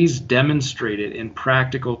 please demonstrate it in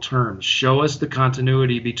practical terms. Show us the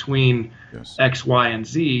continuity between X, Y, and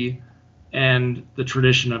Z and the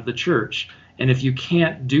tradition of the church. And if you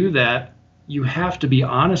can't do that, you have to be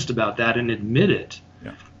honest about that and admit it.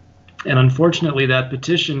 Yeah. And unfortunately, that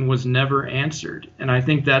petition was never answered. And I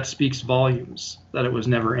think that speaks volumes that it was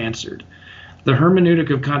never answered. The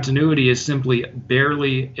hermeneutic of continuity is simply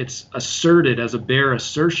it's asserted as a bare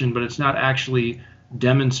assertion, but it's not actually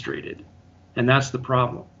demonstrated. And that's the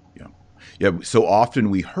problem. Yeah. Yeah. So often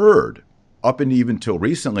we heard, up and even till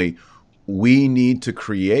recently, we need to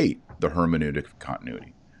create the hermeneutic of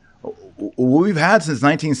continuity. We've had since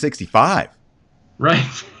 1965.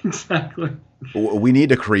 Right. Exactly. We need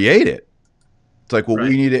to create it. It's like, well,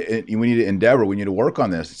 we need to endeavor. We need to work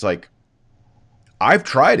on this. It's like, I've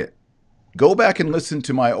tried it. Go back and listen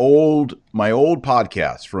to my old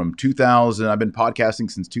podcast from 2000. I've been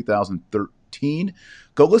podcasting since 2013.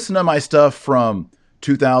 Go listen to my stuff from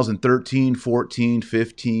 2013, 14,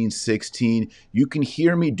 15, 16. You can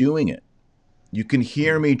hear me doing it. You can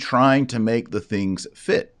hear me trying to make the things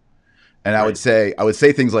fit. And I would say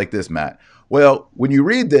things like this, Matt. Well, when you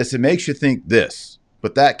read this, it makes you think this,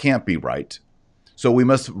 but that can't be right. So we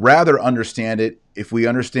must rather understand it if we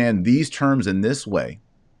understand these terms in this way,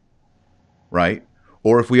 right?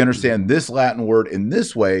 Or if we understand this Latin word in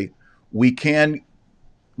this way, we can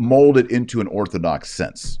mold it into an orthodox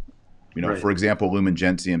sense. For example, Lumen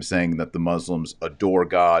Gentium saying that the Muslims adore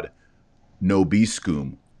God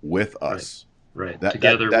nobiscum with us. Right.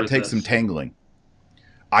 That takes some tangling.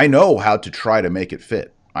 I know how to try to make it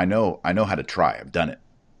fit. I know how to try. I've done it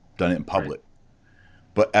in public. Right.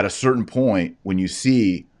 But at a certain point, when you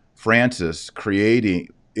see Francis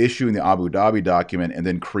issuing the Abu Dhabi document and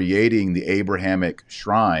then creating the Abrahamic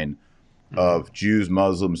shrine of Jews,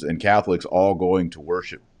 Muslims, and Catholics all going to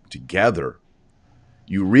worship together,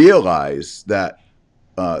 you realize that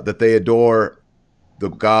that they adore the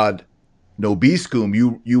God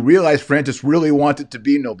Nobiscum. You realize Francis really wanted to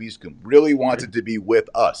be Nobiscum, really wanted to be with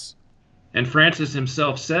us. And Francis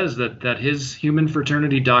himself says that his human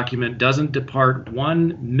fraternity document doesn't depart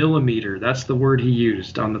 1 millimeter. That's the word he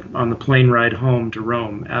used on the plane ride home to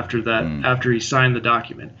Rome after that, after he signed the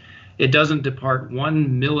document. It doesn't depart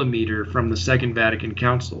 1 millimeter from the Second Vatican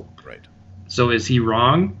Council. Right. So is he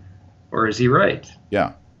wrong or is he right?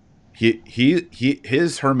 Yeah.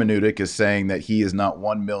 His hermeneutic is saying that he is not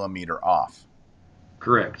 1 millimeter off.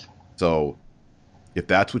 Correct. So if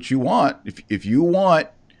that's what you want, if you want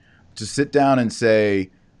to sit down and say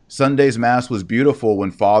Sunday's Mass was beautiful when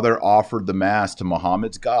Father offered the Mass to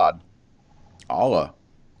Muhammad's God, Allah,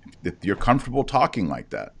 if you're comfortable talking like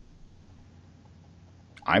that,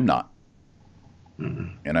 I'm not.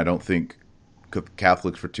 Mm-mm. And I don't think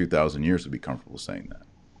Catholics for 2,000 years would be comfortable saying that.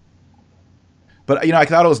 But, I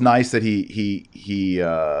thought it was nice that he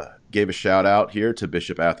gave a shout out here to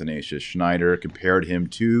Bishop Athanasius Schneider, compared him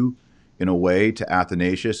in a way, to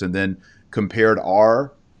Athanasius, and then compared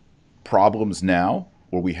our problems now,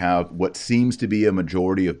 where we have what seems to be a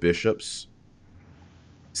majority of bishops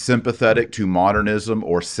sympathetic to modernism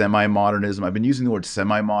or semi-modernism. I've been using the word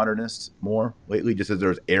semi-modernist more lately, just as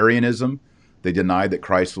there's Arianism. They denied that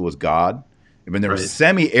Christ was God. And then there were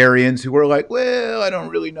semi-Arians who were like, well, I don't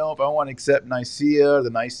really know if I want to accept Nicaea,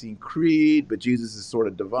 the Nicene Creed, but Jesus is sort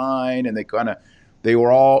of divine. And they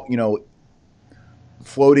were all,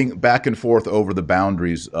 floating back and forth over the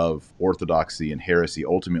boundaries of orthodoxy and heresy.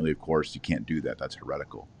 Ultimately, of course, you can't do that. That's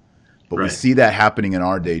heretical. But we see that happening in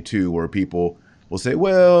our day too, where people will say,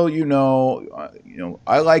 well,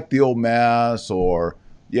 I like the old Mass, or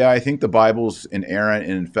yeah, I think the Bible's inerrant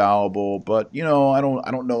and infallible, but I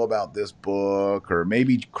don't know about this book, or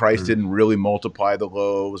maybe Christ didn't really multiply the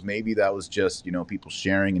loaves. Maybe that was just people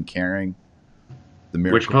sharing and caring. The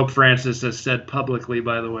miracle. Which Pope Francis has said publicly,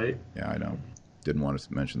 by the way. Yeah, I know. Didn't want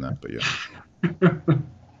to mention that, but yeah.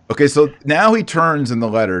 Okay, so now he turns in the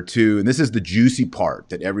letter to, and this is the juicy part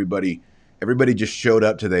that everybody just showed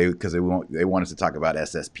up today because they want us to talk about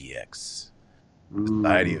SSPX,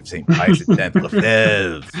 Society of St. Pius X,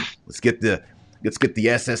 Lefebvre. Let's get the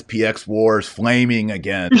SSPX wars flaming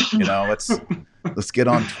again. Let's get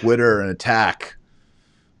on Twitter and attack,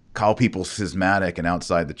 call people schismatic and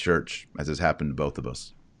outside the church, as has happened to both of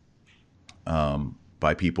us,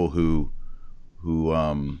 by people who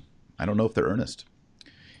I don't know if they're earnest.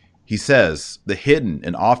 He says, the hidden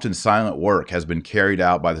and often silent work has been carried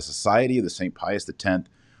out by the Society of the St. Pius X,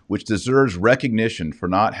 which deserves recognition for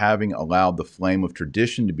not having allowed the flame of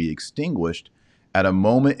tradition to be extinguished at a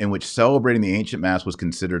moment in which celebrating the ancient Mass was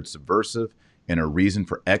considered subversive and a reason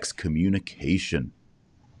for excommunication.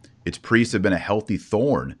 Its priests have been a healthy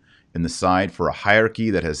thorn in the side for a hierarchy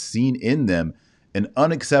that has seen in them an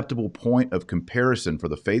unacceptable point of comparison for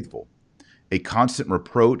the faithful, a constant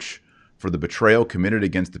reproach for the betrayal committed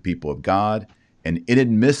against the people of God, an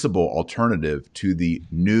inadmissible alternative to the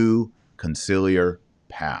new conciliar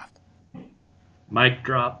path. Mic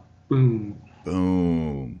drop. Boom.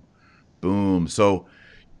 Boom. Boom. So,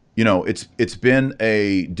 it's been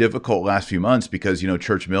a difficult last few months because,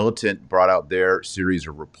 Church Militant brought out their series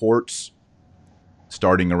of reports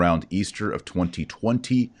starting around Easter of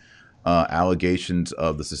 2020, allegations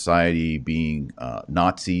of the society being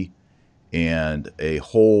Nazi, and a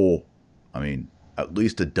whole, at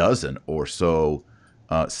least a dozen or so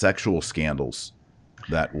sexual scandals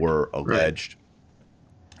that were alleged.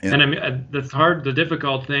 Right. And the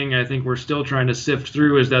difficult thing I think we're still trying to sift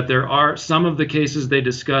through is that there are some of the cases they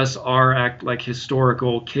discuss act like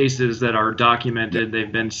historical cases that are documented. Yep.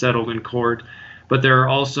 They've been settled in court, but there are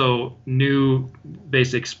also new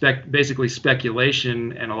basically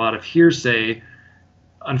speculation and a lot of hearsay.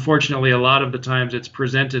 Unfortunately, a lot of the times it's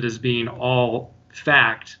presented as being all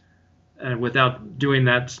fact, without doing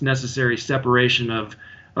that necessary separation of,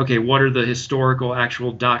 okay, what are the historical,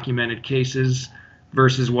 actual documented cases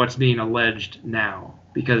versus what's being alleged now?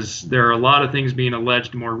 Because there are a lot of things being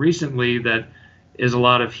alleged more recently that is a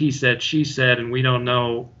lot of he said, she said, and we don't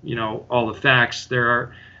know, all the facts. There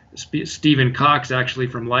are Stephen Cox, actually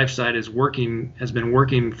from LifeSite, has been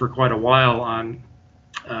working for quite a while on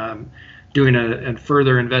doing a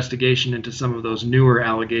further investigation into some of those newer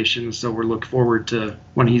allegations. So we're looking forward to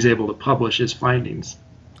when he's able to publish his findings.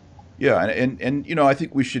 Yeah, and I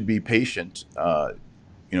think we should be patient.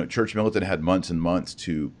 Church Militant had months and months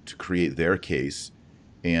to create their case,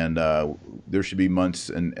 and there should be months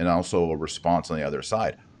and also a response on the other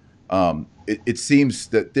side. It seems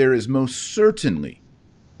that there is most certainly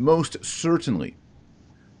most certainly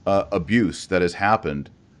abuse that has happened,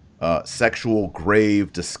 sexual,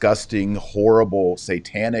 grave, disgusting, horrible,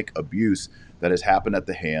 satanic abuse that has happened at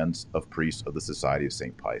the hands of priests of the Society of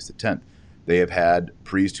St. Pius X. They have had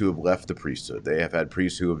priests who have left the priesthood. They have had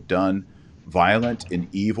priests who have done violent and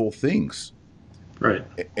evil things. Right.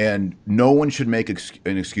 And no one should make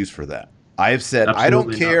an excuse for that. I have said, Absolutely I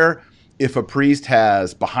don't care not. if a priest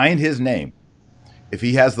has behind his name, if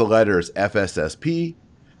he has the letters FSSP,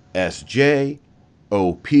 SJ,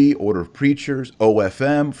 OP, Order of Preachers,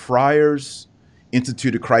 OFM, Friars,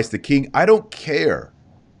 Institute of Christ the King. I don't care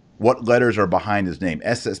what letters are behind his name,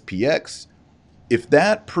 SSPX. If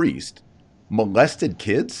that priest molested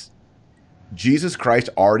kids, Jesus Christ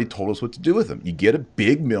already told us what to do with him. You get a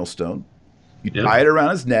big millstone, you Yep. tie it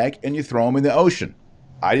around his neck, and you throw him in the ocean.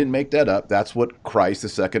 I didn't make that up. That's what Christ, the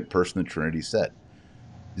second person of the Trinity, said.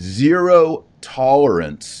 Zero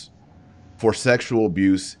tolerance for sexual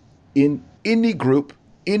abuse in any group,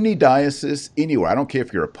 any diocese, anywhere. I don't care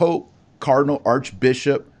if you're a pope, cardinal,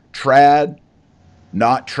 archbishop, trad,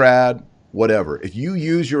 not trad, whatever. If you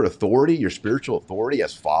use your authority, your spiritual authority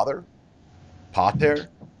as father, pater,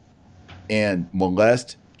 and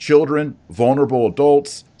molest children, vulnerable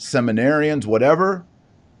adults, seminarians, whatever,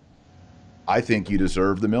 I think you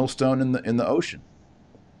deserve the millstone in the ocean.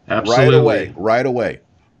 Absolutely. Right away.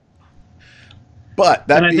 But And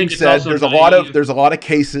that I being think it's said, also there's naive. a lot of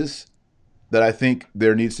cases that I think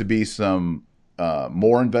there needs to be some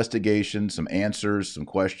more investigation, some answers, some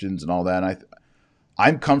questions, and all that. And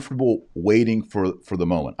I'm comfortable waiting for the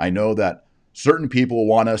moment. I know that certain people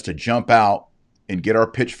want us to jump out and get our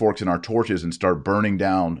pitchforks and our torches and start burning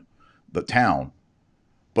down the town.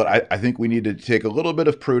 But I think we need to take a little bit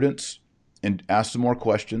of prudence and ask some more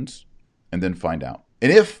questions and then find out.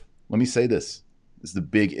 And let me say this is the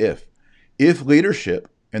big if leadership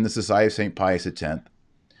in the Society of St. Pius X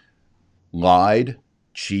lied,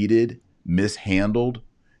 cheated, mishandled,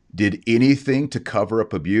 did anything to cover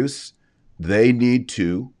up abuse, they need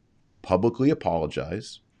to publicly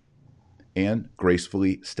apologize and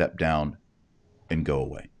gracefully step down and go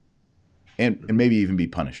away. And maybe even be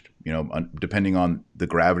punished, depending on the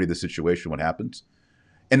gravity of the situation, what happens.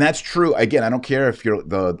 And that's true. Again, I don't care if you're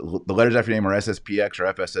the letters after your name are SSPX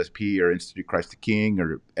or FSSP or Institute of Christ the King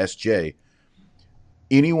or SJ.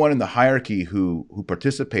 Anyone in the hierarchy who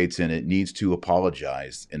participates in it needs to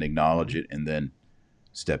apologize and acknowledge it and then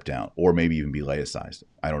step down, or maybe even be laicized.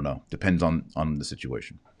 I don't know. Depends on the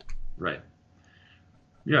situation. Right.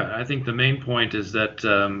 Yeah, I think the main point is that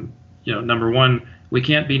number one, we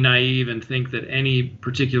can't be naive and think that any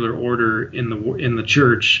particular order in the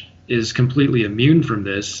church is completely immune from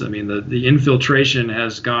this. I mean, the infiltration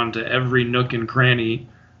has gone to every nook and cranny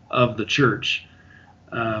of the church.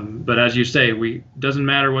 But as you say, doesn't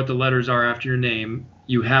matter what the letters are after your name,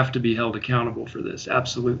 you have to be held accountable for this.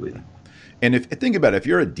 Absolutely. And think about it, if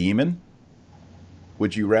you're a demon,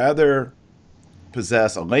 would you rather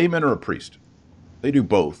possess a layman or a priest? They do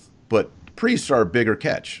both, but priests are a bigger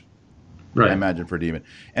catch, right? I imagine, for a demon.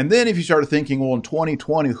 And then if you start thinking, well, in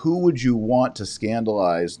 2020, who would you want to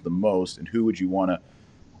scandalize the most, and who would you want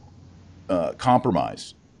to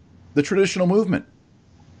compromise? The traditional movement,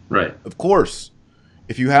 right? Of course.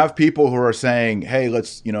 If you have people who are saying, hey,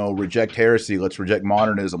 let's reject heresy, let's reject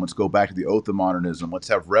modernism, let's go back to the oath of modernism, let's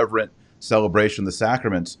have reverent celebration of the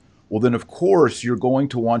sacraments, well, then, of course, you're going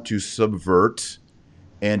to want to subvert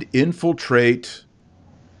and infiltrate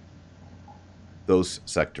those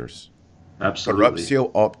sectors. Absolutely.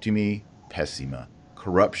 Corruptio optimi pessima.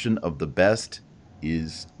 Corruption of the best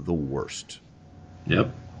is the worst.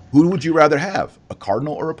 Yep. Who would you rather have, a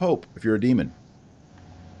cardinal or a pope, if you're a demon?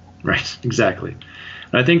 Right, exactly.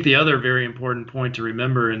 And I think the other very important point to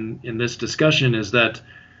remember in this discussion is that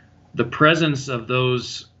the presence of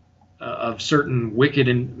those of certain wicked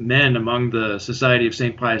men among the Society of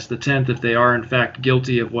St. Pius X, if they are in fact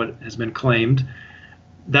guilty of what has been claimed,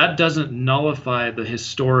 that doesn't nullify the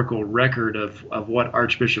historical record of what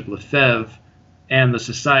Archbishop Lefebvre and the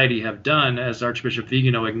Society have done, as Archbishop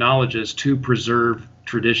Viganò acknowledges, to preserve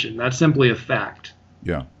tradition. That's simply a fact.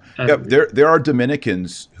 Yeah. There are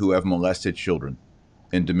Dominicans who have molested children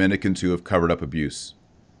and Dominicans who have covered up abuse.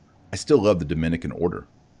 I still love the Dominican order.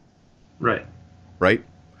 Right. Right?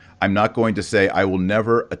 I'm not going to say I will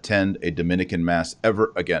never attend a Dominican mass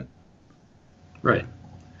ever again. Right.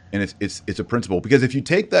 And it's a principle, because if you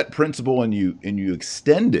take that principle and you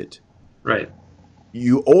extend it, right,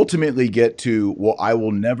 you ultimately get to, well, I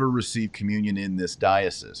will never receive communion in this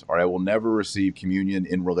diocese, or I will never receive communion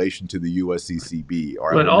in relation to the USCCB,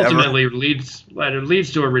 or I But will never. ultimately it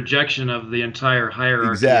leads to a rejection of the entire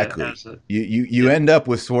hierarchy Exactly. as a You yeah, end up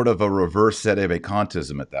with sort of a reverse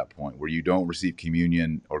sedevacantism at that point, where you don't receive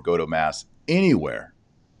communion or go to mass anywhere.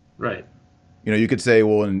 right, You could say,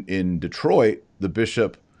 well, in Detroit, the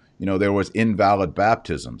bishop, there was invalid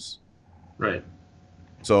baptisms. right.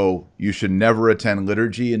 So you should never attend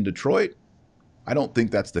liturgy in Detroit? I don't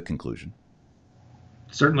think that's the conclusion.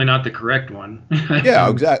 Certainly not the correct one. Yeah,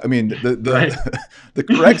 exactly. I mean, the Right, the, the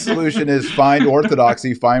correct solution is find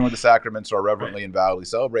orthodoxy, find where the sacraments are right, reverently and validly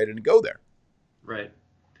celebrated, and go there. right.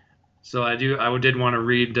 So I did want to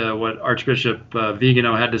read what Archbishop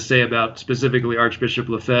Viganò had to say about specifically Archbishop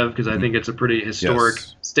Lefebvre, because I Mhm. think it's a pretty historic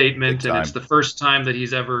Yes, big statement, and it's time. the first time that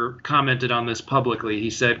he's ever commented on this publicly. He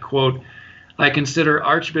said, quote, "I consider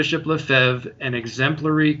Archbishop Lefebvre an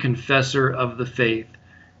exemplary confessor of the faith,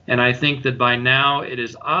 and I think that by now it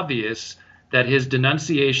is obvious that his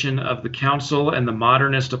denunciation of the council and the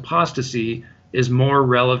modernist apostasy is more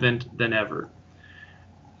relevant than ever."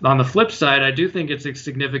 On the flip side, I do think it's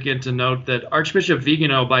significant to note that Archbishop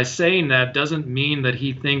Viganò, by saying that, doesn't mean that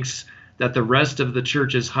he thinks that the rest of the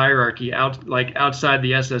church's hierarchy, outside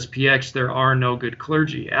the SSPX, there are no good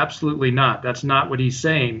clergy. Absolutely not. That's not what he's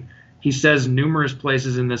saying. He says numerous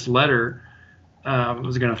places in this letter. I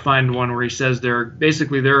was going to find one where he says there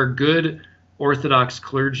are good Orthodox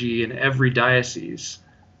clergy in every diocese.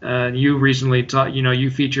 You recently taught, you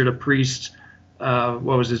featured a priest, what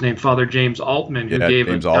was his name, Father James Altman, who Yeah, gave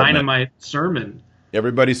a James Altman. dynamite sermon.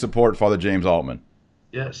 Everybody support Father James Altman.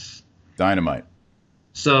 Yes. Dynamite.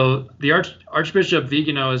 So the Archbishop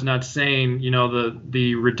Viganò is not saying,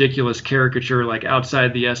 the ridiculous caricature like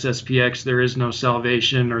outside the SSPX there is no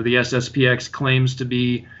salvation, or the SSPX claims to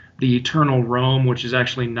be the eternal Rome, which is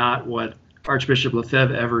actually not what Archbishop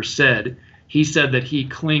Lefebvre ever said. He said that he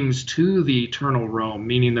clings to the eternal Rome,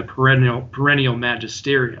 meaning the perennial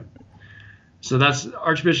magisterium. So that's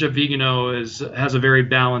Archbishop Viganò has a very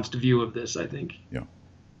balanced view of this, I think. Yeah.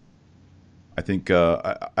 I think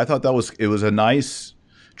I thought it was a nice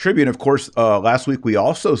tribute. And of course, last week we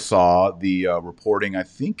also saw the reporting. I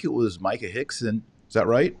think it was Micah Hickson. Is that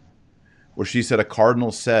right? Where she said a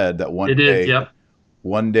cardinal said that It is, yep.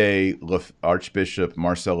 one day Archbishop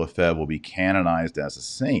Marcel Lefebvre will be canonized as a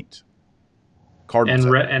saint.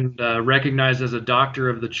 Cardinal And said. recognized as a doctor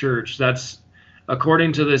of the church. That's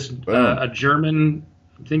according to this Boom. a German.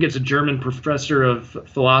 I think it's a German professor of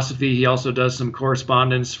philosophy. He also does some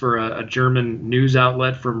correspondence for a German news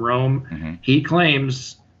outlet from Rome. Mm-hmm. He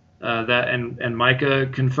claims that, and Micah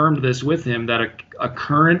confirmed this with him, that a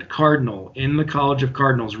current cardinal in the College of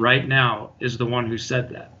Cardinals right now is the one who said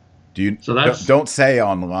that. Do you So that's, don't say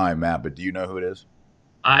on the line, Matt, but do you know who it is?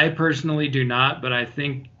 I personally do not, but I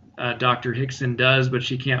think Dr. Hickson does, but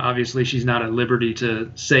she can't. Obviously, she's not at liberty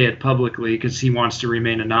to say it publicly because he wants to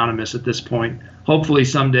remain anonymous at this point. Hopefully,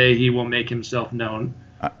 someday he will make himself known.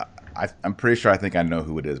 I'm pretty sure I think I know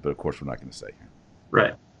who it is, but of course we're not going to say.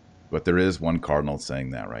 Right. But there is one cardinal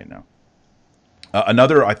saying that right now.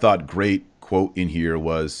 Another, I thought, great quote in here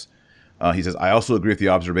was, he says, "I also agree with the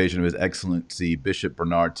observation of His Excellency Bishop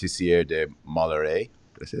Bernard Tissier de Mallaré."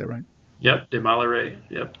 Did I say that right? Yep, de Mallaré.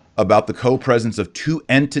 Yep. About the co-presence of two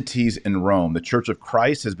entities in Rome. The Church of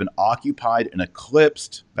Christ has been occupied and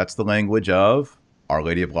eclipsed. That's the language of Our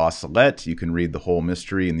Lady of La Salette. You can read the whole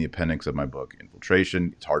mystery in the appendix of my book,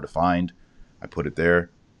 Infiltration. It's hard to find. I put it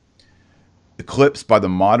there. Eclipsed by the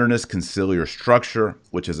modernist conciliar structure,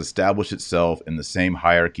 which has established itself in the same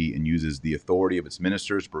hierarchy and uses the authority of its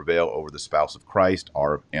ministers to prevail over the spouse of Christ,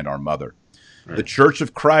 our mother. Right. The Church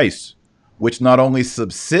of Christ, which not only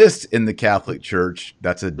subsists in the Catholic Church,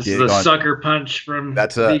 that's a This dig is a on, sucker punch from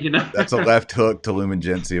Viganò. that's a left hook to Lumen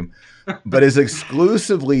Gentium, but is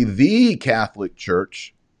exclusively the Catholic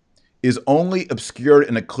Church, is only obscured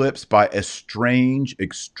and eclipsed by a strange,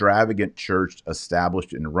 extravagant church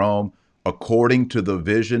established in Rome, according to the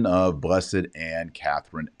vision of Blessed Anne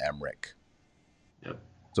Catherine Emmerich. Yep.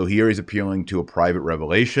 So here he's appealing to a private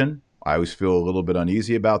revelation. I always feel a little bit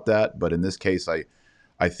uneasy about that, but in this case,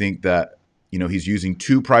 I think that he's using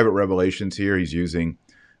two private revelations here. He's using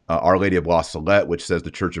Our Lady of La Salette, which says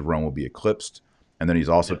the Church of Rome will be eclipsed, and then he's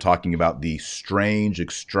also talking about the strange,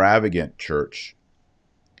 extravagant church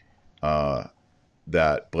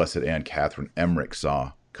that Blessed Anne Catherine Emmerich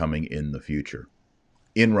saw coming in the future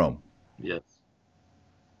in Rome. Yes.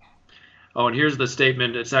 Oh, and here's the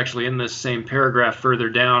statement. It's actually in this same paragraph further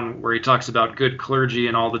down where he talks about good clergy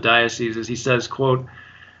in all the dioceses. He says, quote,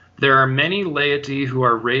 There are many laity who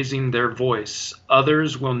are raising their voice.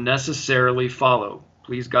 Others will necessarily follow,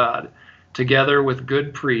 please God, together with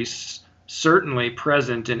good priests, certainly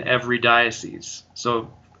present in every diocese.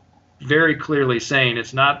 So very clearly saying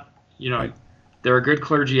it's not, Right. there are good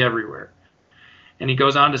clergy everywhere. And he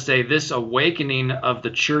goes on to say, this awakening of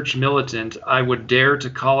the church militant, I would dare to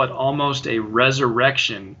call it almost a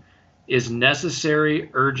resurrection, is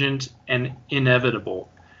necessary, urgent, and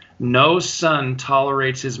inevitable. No son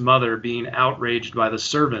tolerates his mother being outraged by the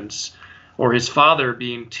servants, or his father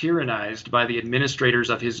being tyrannized by the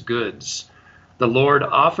administrators of his goods. The Lord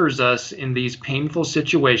offers us in these painful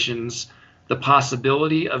situations the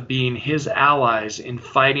possibility of being his allies in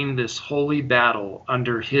fighting this holy battle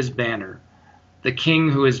under his banner. The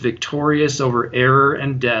King who is victorious over error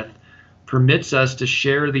and death permits us to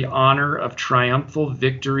share the honor of triumphal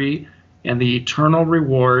victory and the eternal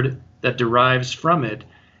reward that derives from it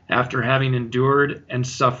after having endured and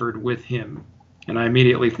suffered with him. And I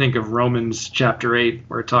immediately think of Romans chapter 8,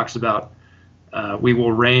 where it talks about we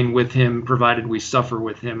will reign with him provided we suffer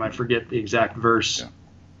with him. I forget the exact verse. Yeah.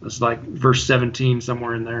 It's like verse 17,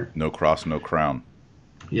 somewhere in there. No cross, no crown.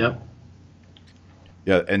 Yep.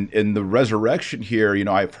 Yeah, and in the resurrection here,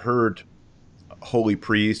 I've heard holy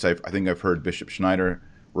priests, I think I've heard Bishop Schneider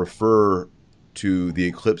refer to the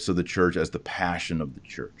eclipse of the church as the passion of the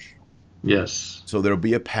church. Yes. So there'll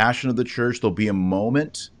be a passion of the church. There'll be a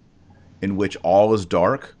moment in which all is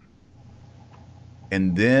dark.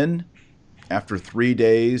 And then, after 3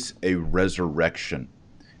 days, a resurrection.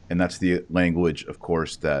 And that's the language, of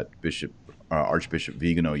course, that Archbishop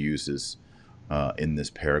Viganò uses in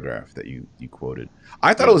this paragraph that you quoted.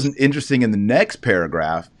 I thought it was interesting in the next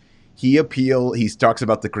paragraph, he talks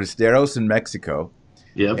about the Cristeros in Mexico,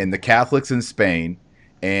 yep, and the Catholics in Spain,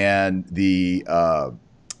 and the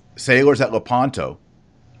sailors at Lepanto.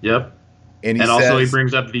 Yep. And also he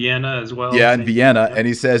brings up Vienna as well. Yeah, in Vienna. Yep. And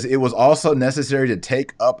he says, it was also necessary to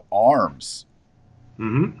take up arms.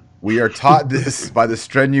 Mm-hmm. We are taught this by the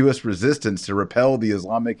strenuous resistance to repel the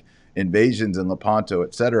Islamic invasions in Lepanto,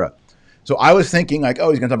 etc. So I was thinking he's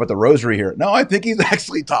going to talk about the rosary here. No, I think he's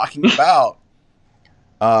actually talking about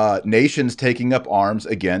nations taking up arms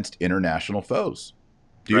against international foes.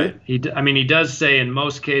 Right. He does say in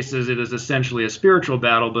most cases it is essentially a spiritual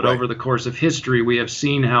battle, but over the course of history, we have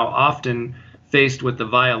seen how often, faced with the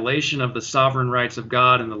violation of the sovereign rights of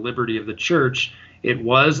God and the liberty of the church, it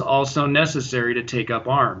was also necessary to take up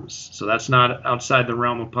arms. So that's not outside the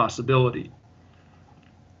realm of possibility.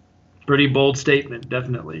 Pretty bold statement,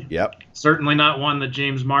 definitely. Yep. Certainly not one that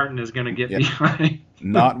James Martin is going to get behind.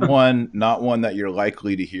 not one that you're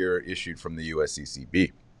likely to hear issued from the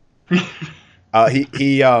USCCB.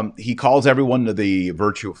 He calls everyone to the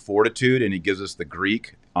virtue of fortitude, and he gives us the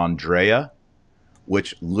Greek Andrea,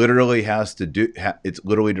 which literally it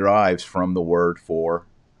literally derives from the word for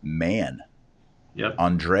man. Yep.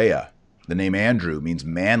 Andrea, the name Andrew means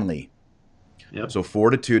manly. Yep. So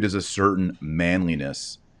fortitude is a certain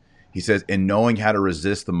manliness. He says, in knowing how to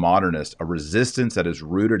resist the modernist, a resistance that is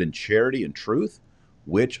rooted in charity and truth,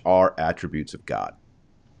 which are attributes of God.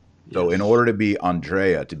 Yes. So in order to be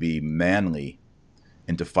Andrea, to be manly,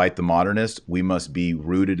 and to fight the modernist, we must be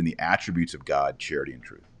rooted in the attributes of God, charity and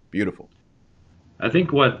truth. Beautiful. I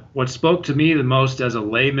think what spoke to me the most as a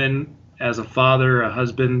layman, as a father, a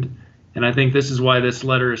husband, and I think this is why this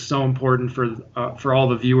letter is so important for all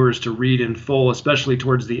the viewers to read in full, especially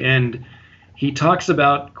towards the end. He talks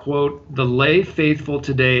about, quote, the lay faithful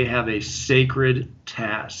today have a sacred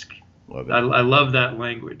task. Love it. I love that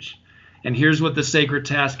language. And here's what the sacred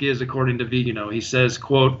task is, according to Viganò. He says,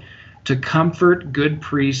 quote, to comfort good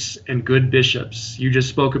priests and good bishops. You just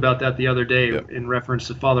spoke about that the other day. Yep. In reference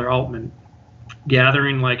to Father Altman.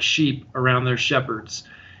 Gathering like sheep around their shepherds.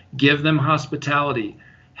 Give them hospitality.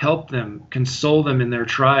 Help them. Console them in their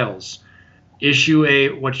trials.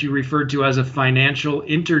 Issue what you referred to as a financial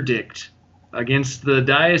interdict against the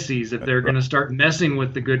diocese if they're going to start messing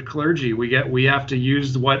with the good clergy. We have to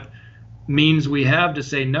use what means we have to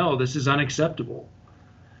say, no, this is unacceptable.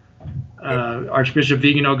 Archbishop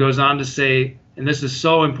Viganò goes on to say, and this is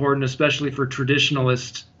so important, especially for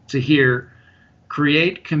traditionalists to hear,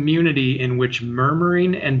 create community in which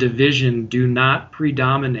murmuring and division do not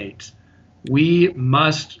predominate. We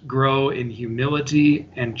must grow in humility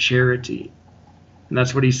and charity. And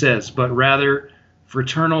that's what he says, but rather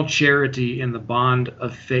fraternal charity in the bond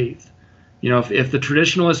of faith. If the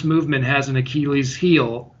traditionalist movement has an Achilles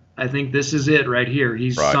heel, I think this is it right here.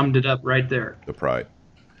 He's pride. Summed it up right there. The pride.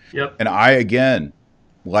 Yep. And I, again,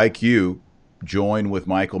 like you, join with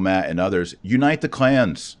Michael, Matt, and others. Unite the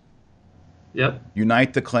clans. Yep.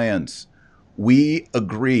 Unite the clans. We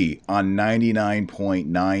agree on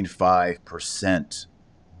 99.95%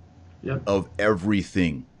 of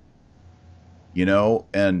everything, you know,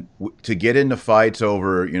 and to get into fights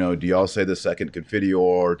over, you know, do y'all say the Second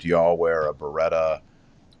Confiteor? Do y'all wear a Beretta?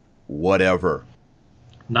 Whatever.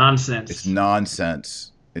 Nonsense. It's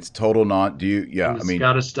nonsense. It's total yeah, I mean,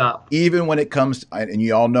 gotta stop. Even when it comes, and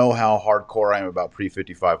you all know how hardcore I am about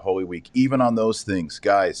pre-55 Holy Week, even on those things,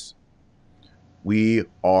 guys, we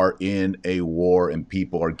are in a war and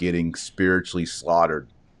people are getting spiritually slaughtered.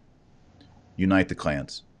 Unite the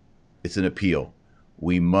clans. It's an appeal.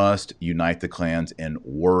 We must unite the clans and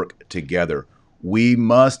work together. We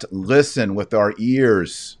must listen with our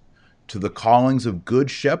ears to the callings of good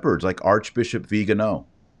shepherds like Archbishop Viganò.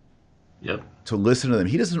 Yep. To listen to them.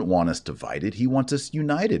 He doesn't want us divided. He wants us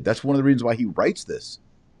united. That's one of the reasons why he writes this.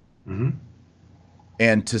 Mm-hmm.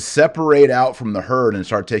 And to separate out from the herd and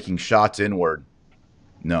start taking shots inward,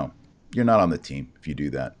 no, you're not on the team if you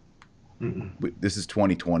do that. This is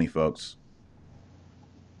 2020, folks.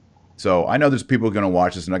 So I know there's people going to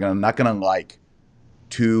watch this and they're not going to like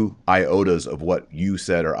 2 iotas of what you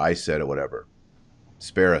said or I said or whatever.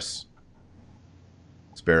 Spare us.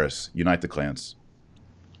 Spare us. Unite the clans.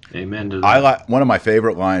 Amen to that. One of my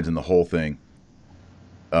favorite lines in the whole thing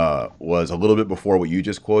was a little bit before what you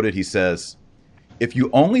just quoted. He says, if you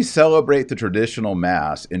only celebrate the traditional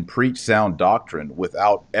Mass and preach sound doctrine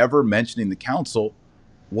without ever mentioning the council,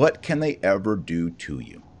 what can they ever do to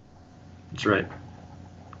you? That's right.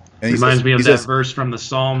 And reminds me of that verse from the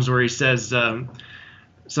Psalms where he says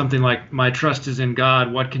something like, my trust is in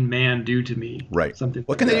God. What can man do to me? Right. Something.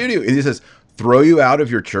 What can they do? And he says, throw you out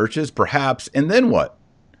of your churches, perhaps, and then what?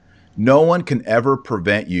 No one can ever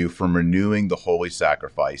prevent you from renewing the holy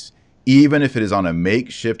sacrifice, even if it is on a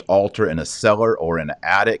makeshift altar in a cellar or in an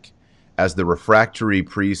attic, as the refractory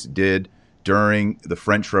priests did during the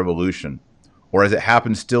French Revolution, or as it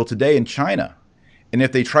happens still today in China. And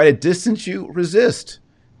if they try to distance you, resist.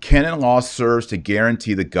 Canon law serves to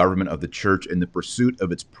guarantee the government of the church in the pursuit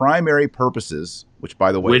of its primary purposes, which,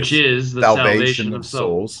 by the way, is the salvation of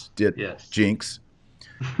souls. Jinx.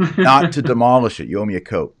 Not to demolish it. You owe me a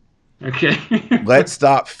Coke. Okay. Let's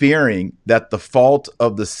stop fearing that the fault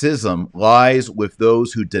of the schism lies with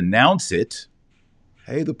those who denounce it.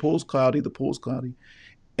 Hey, the pool's cloudy,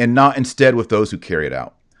 and not instead with those who carry it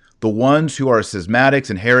out. The ones who are schismatics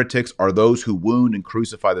and heretics are those who wound and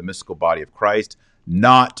crucify the mystical body of Christ,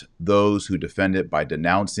 not those who defend it by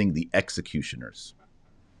denouncing the executioners.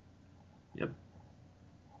 Yep.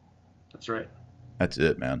 That's right. That's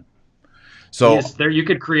it, man. So yes, there you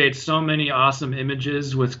could create so many awesome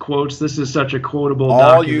images with quotes. This is such a quotable all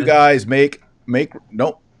document. you guys don't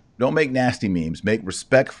make nasty memes. Make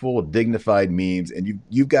respectful, dignified memes. And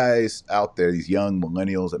you guys out there, these young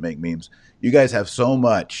millennials that make memes, you guys have so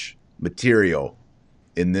much material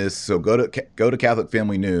in this. So go to Catholic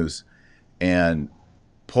Family News and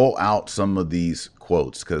pull out some of these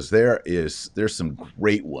quotes, because there's some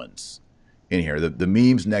great ones in here. The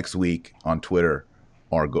memes next week on Twitter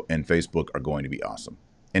and Facebook are going to be awesome.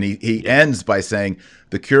 And he ends by saying,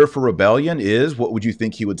 the cure for rebellion is, what would you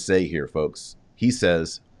think he would say here, folks? He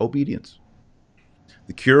says, obedience.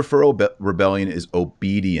 The cure for rebellion is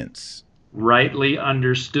obedience. Rightly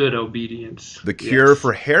understood obedience. The cure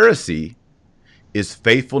for heresy is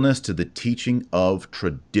faithfulness to the teaching of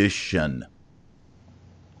tradition.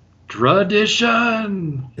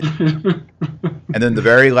 Tradition! And then the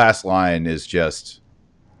very last line is just,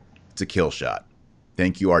 it's a kill shot.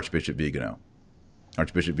 Thank you, Archbishop Viganò.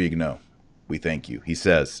 Archbishop Viganò, we thank you. He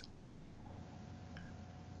says,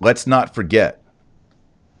 let's not forget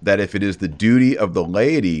that if it is the duty of the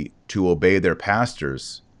laity to obey their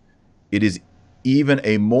pastors, it is even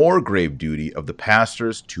a more grave duty of the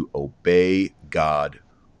pastors to obey God,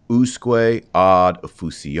 usque ad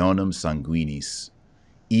effusionem sanguinis,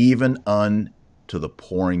 even unto the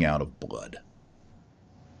pouring out of blood.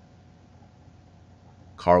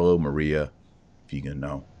 Carlo Maria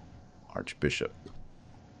Viganò, Archbishop.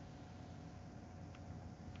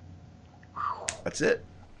 That's it.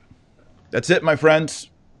 That's it, my friends.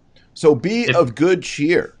 So be of good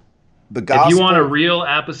cheer. The gospel. If you want a real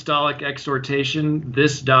apostolic exhortation,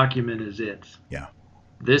 this document is it. Yeah.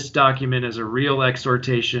 This document is a real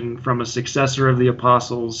exhortation from a successor of the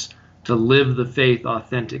apostles to live the faith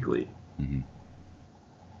authentically. Mm-hmm.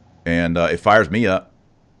 And it fires me up.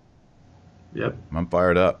 Yep. I'm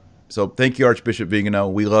fired up. So thank you, Archbishop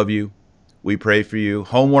Viganò. We love you. We pray for you.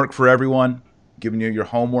 Homework for everyone. Giving you your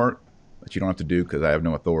homework that you don't have to do because I have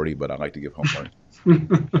no authority, but I like to give homework.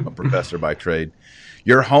 I'm a professor by trade.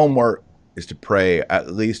 Your homework is to pray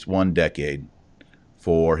at least one decade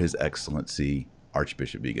for His Excellency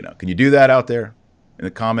Archbishop Viganò. Can you do that out there in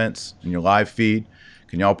the comments, in your live feed?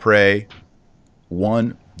 Can y'all pray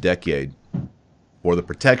 1 decade for the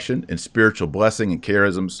protection and spiritual blessing and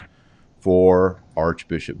charisms for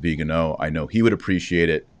Archbishop Viganò? I know he would appreciate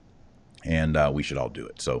it, and we should all do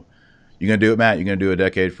it. So you going to do it, Matt? You going to do a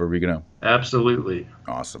decade for Viganò? Absolutely.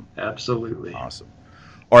 Awesome. Absolutely. Awesome.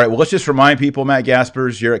 All right, well, let's just remind people, Matt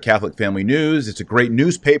Gaspers here at Catholic Family News. It's a great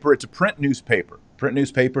newspaper. It's a print newspaper. Print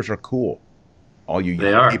newspapers are cool. All you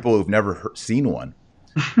young people who've never seen one.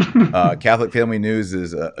 Catholic Family News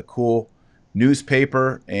is a cool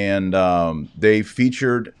newspaper, and they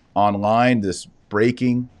featured online this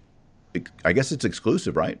breaking, I guess it's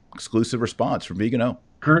exclusive, right? Exclusive response from Viganò.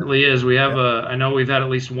 Currently is. We have I know we've had at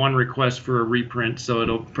least one request for a reprint, so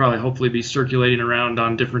it'll probably hopefully be circulating around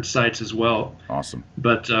on different sites as well. Awesome.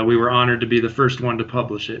 But we were honored to be the first one to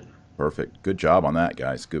publish it. Perfect. Good job on that,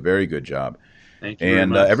 guys. Very good job. Thank you very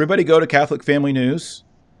much. Everybody go to Catholic Family News,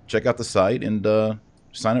 check out the site, and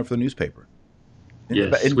sign up for the newspaper.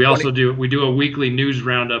 Yes, we also do a weekly news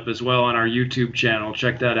roundup as well on our YouTube channel.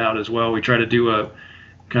 Check that out as well. We try to do a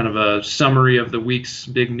kind of a summary of the week's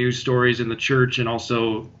big news stories in the church, and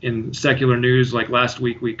also in secular news. Like last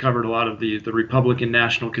week, we covered a lot of the Republican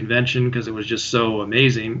National Convention because it was just so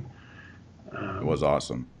amazing. It was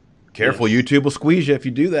awesome. Careful, yes. YouTube will squeeze you if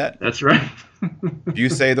you do that. That's right. If you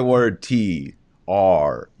say the word TRUM,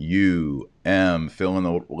 fill in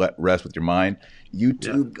the rest with your mind,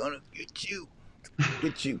 YouTube gonna get you,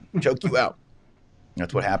 choke you out.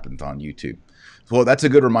 That's what happens on YouTube. Well, that's a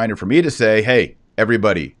good reminder for me to say, hey,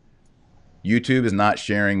 everybody, YouTube is not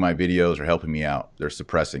sharing my videos or helping me out. They're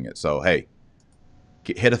suppressing it. So, hey,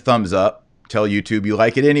 hit a thumbs up. Tell YouTube you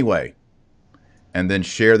like it anyway. And then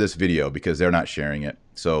share this video because they're not sharing it.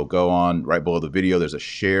 So go on right below the video. There's a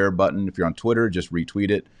share button. If you're on Twitter, just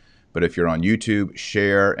retweet it. But if you're on YouTube,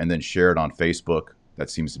 share and then share it on Facebook. That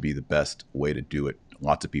seems to be the best way to do it.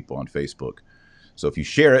 Lots of people on Facebook. So if you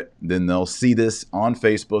share it, then they'll see this on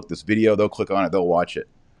Facebook, this video. They'll click on it. They'll watch it.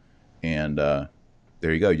 And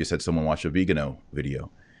there you go. You just had someone watch a Viganò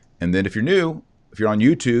video. And then if you're new, if you're on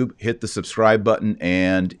YouTube, hit the subscribe button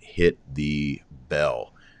and hit the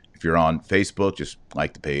bell. If you're on Facebook, just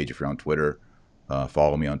like the page. If you're on Twitter,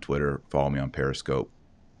 follow me on Twitter. Follow me on Periscope.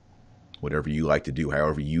 Whatever you like to do,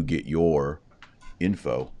 however you get your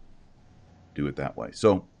info, do it that way.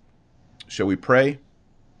 So, shall we pray?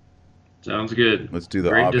 Sounds good. Let's do the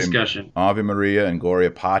Great discussion. Ave Maria and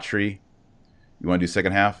Gloria Patri. You want to do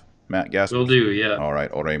second half, Matt Gaspers? Will do, yeah. All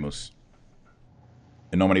right, oremus.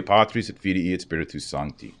 In nomine Patris et Filii et Spiritus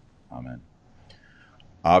Sancti. Amen.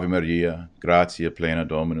 Ave Maria, gratia plena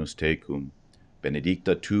Dominus tecum,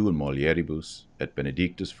 benedicta tu in mulieribus, et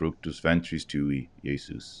benedictus fructus ventris tui,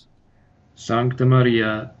 Iesus. Sancta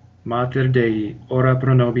Maria, Mater Dei, ora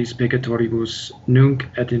pro nobis peccatoribus, nunc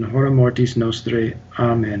et in hora mortis nostrae.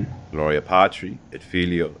 Amen. Gloria Patri, et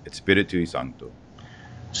Filio, et Spiritui Sancto.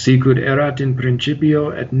 Sicut erat in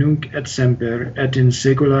principio, et nunc et semper, et in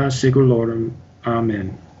saecula saeculorum.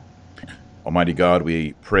 Amen. Almighty God,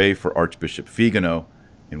 we pray for Archbishop Viganò,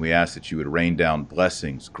 and we ask that you would rain down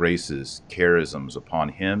blessings, graces, charisms upon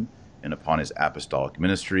him and upon his apostolic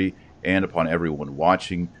ministry and upon everyone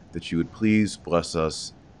watching, that you would please bless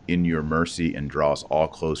us in your mercy and draw us all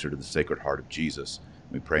closer to the Sacred Heart of Jesus.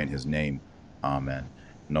 We pray in his name. Amen.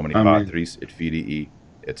 In nomine Patris et Filii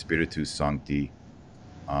et Spiritus Sancti.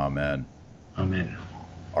 Amen. Amen.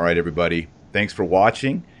 All right, everybody. Thanks for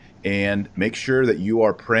watching. And make sure that you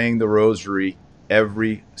are praying the rosary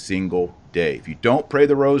every single day. If you don't pray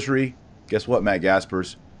the rosary, guess what, Matt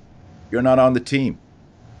Gaspers? You're not on the team.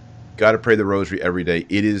 Got to pray the rosary every day.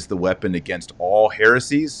 It is the weapon against all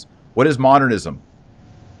heresies. What is modernism?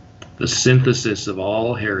 The synthesis of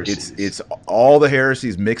all heresies. It's all the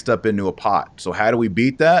heresies mixed up into a pot. So how do we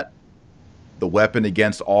beat that? The weapon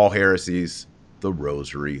against all heresies, the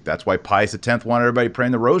rosary. That's why Pius X wanted everybody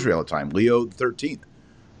praying the rosary all the time. Leo XIII.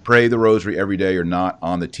 Pray the rosary every day. You're not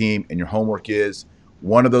on the team. And your homework is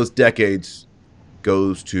one of those decades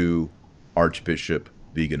goes to Archbishop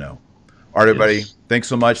Viganò. All right, everybody. Yes. Thanks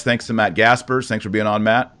so much. Thanks to Matt Gaspers. Thanks for being on,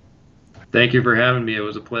 Matt. Thank you for having me. It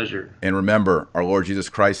was a pleasure. And remember, our Lord Jesus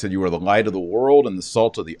Christ said you are the light of the world and the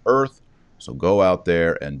salt of the earth. So go out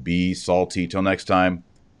there and be salty. Till next time,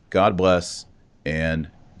 God bless and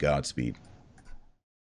Godspeed.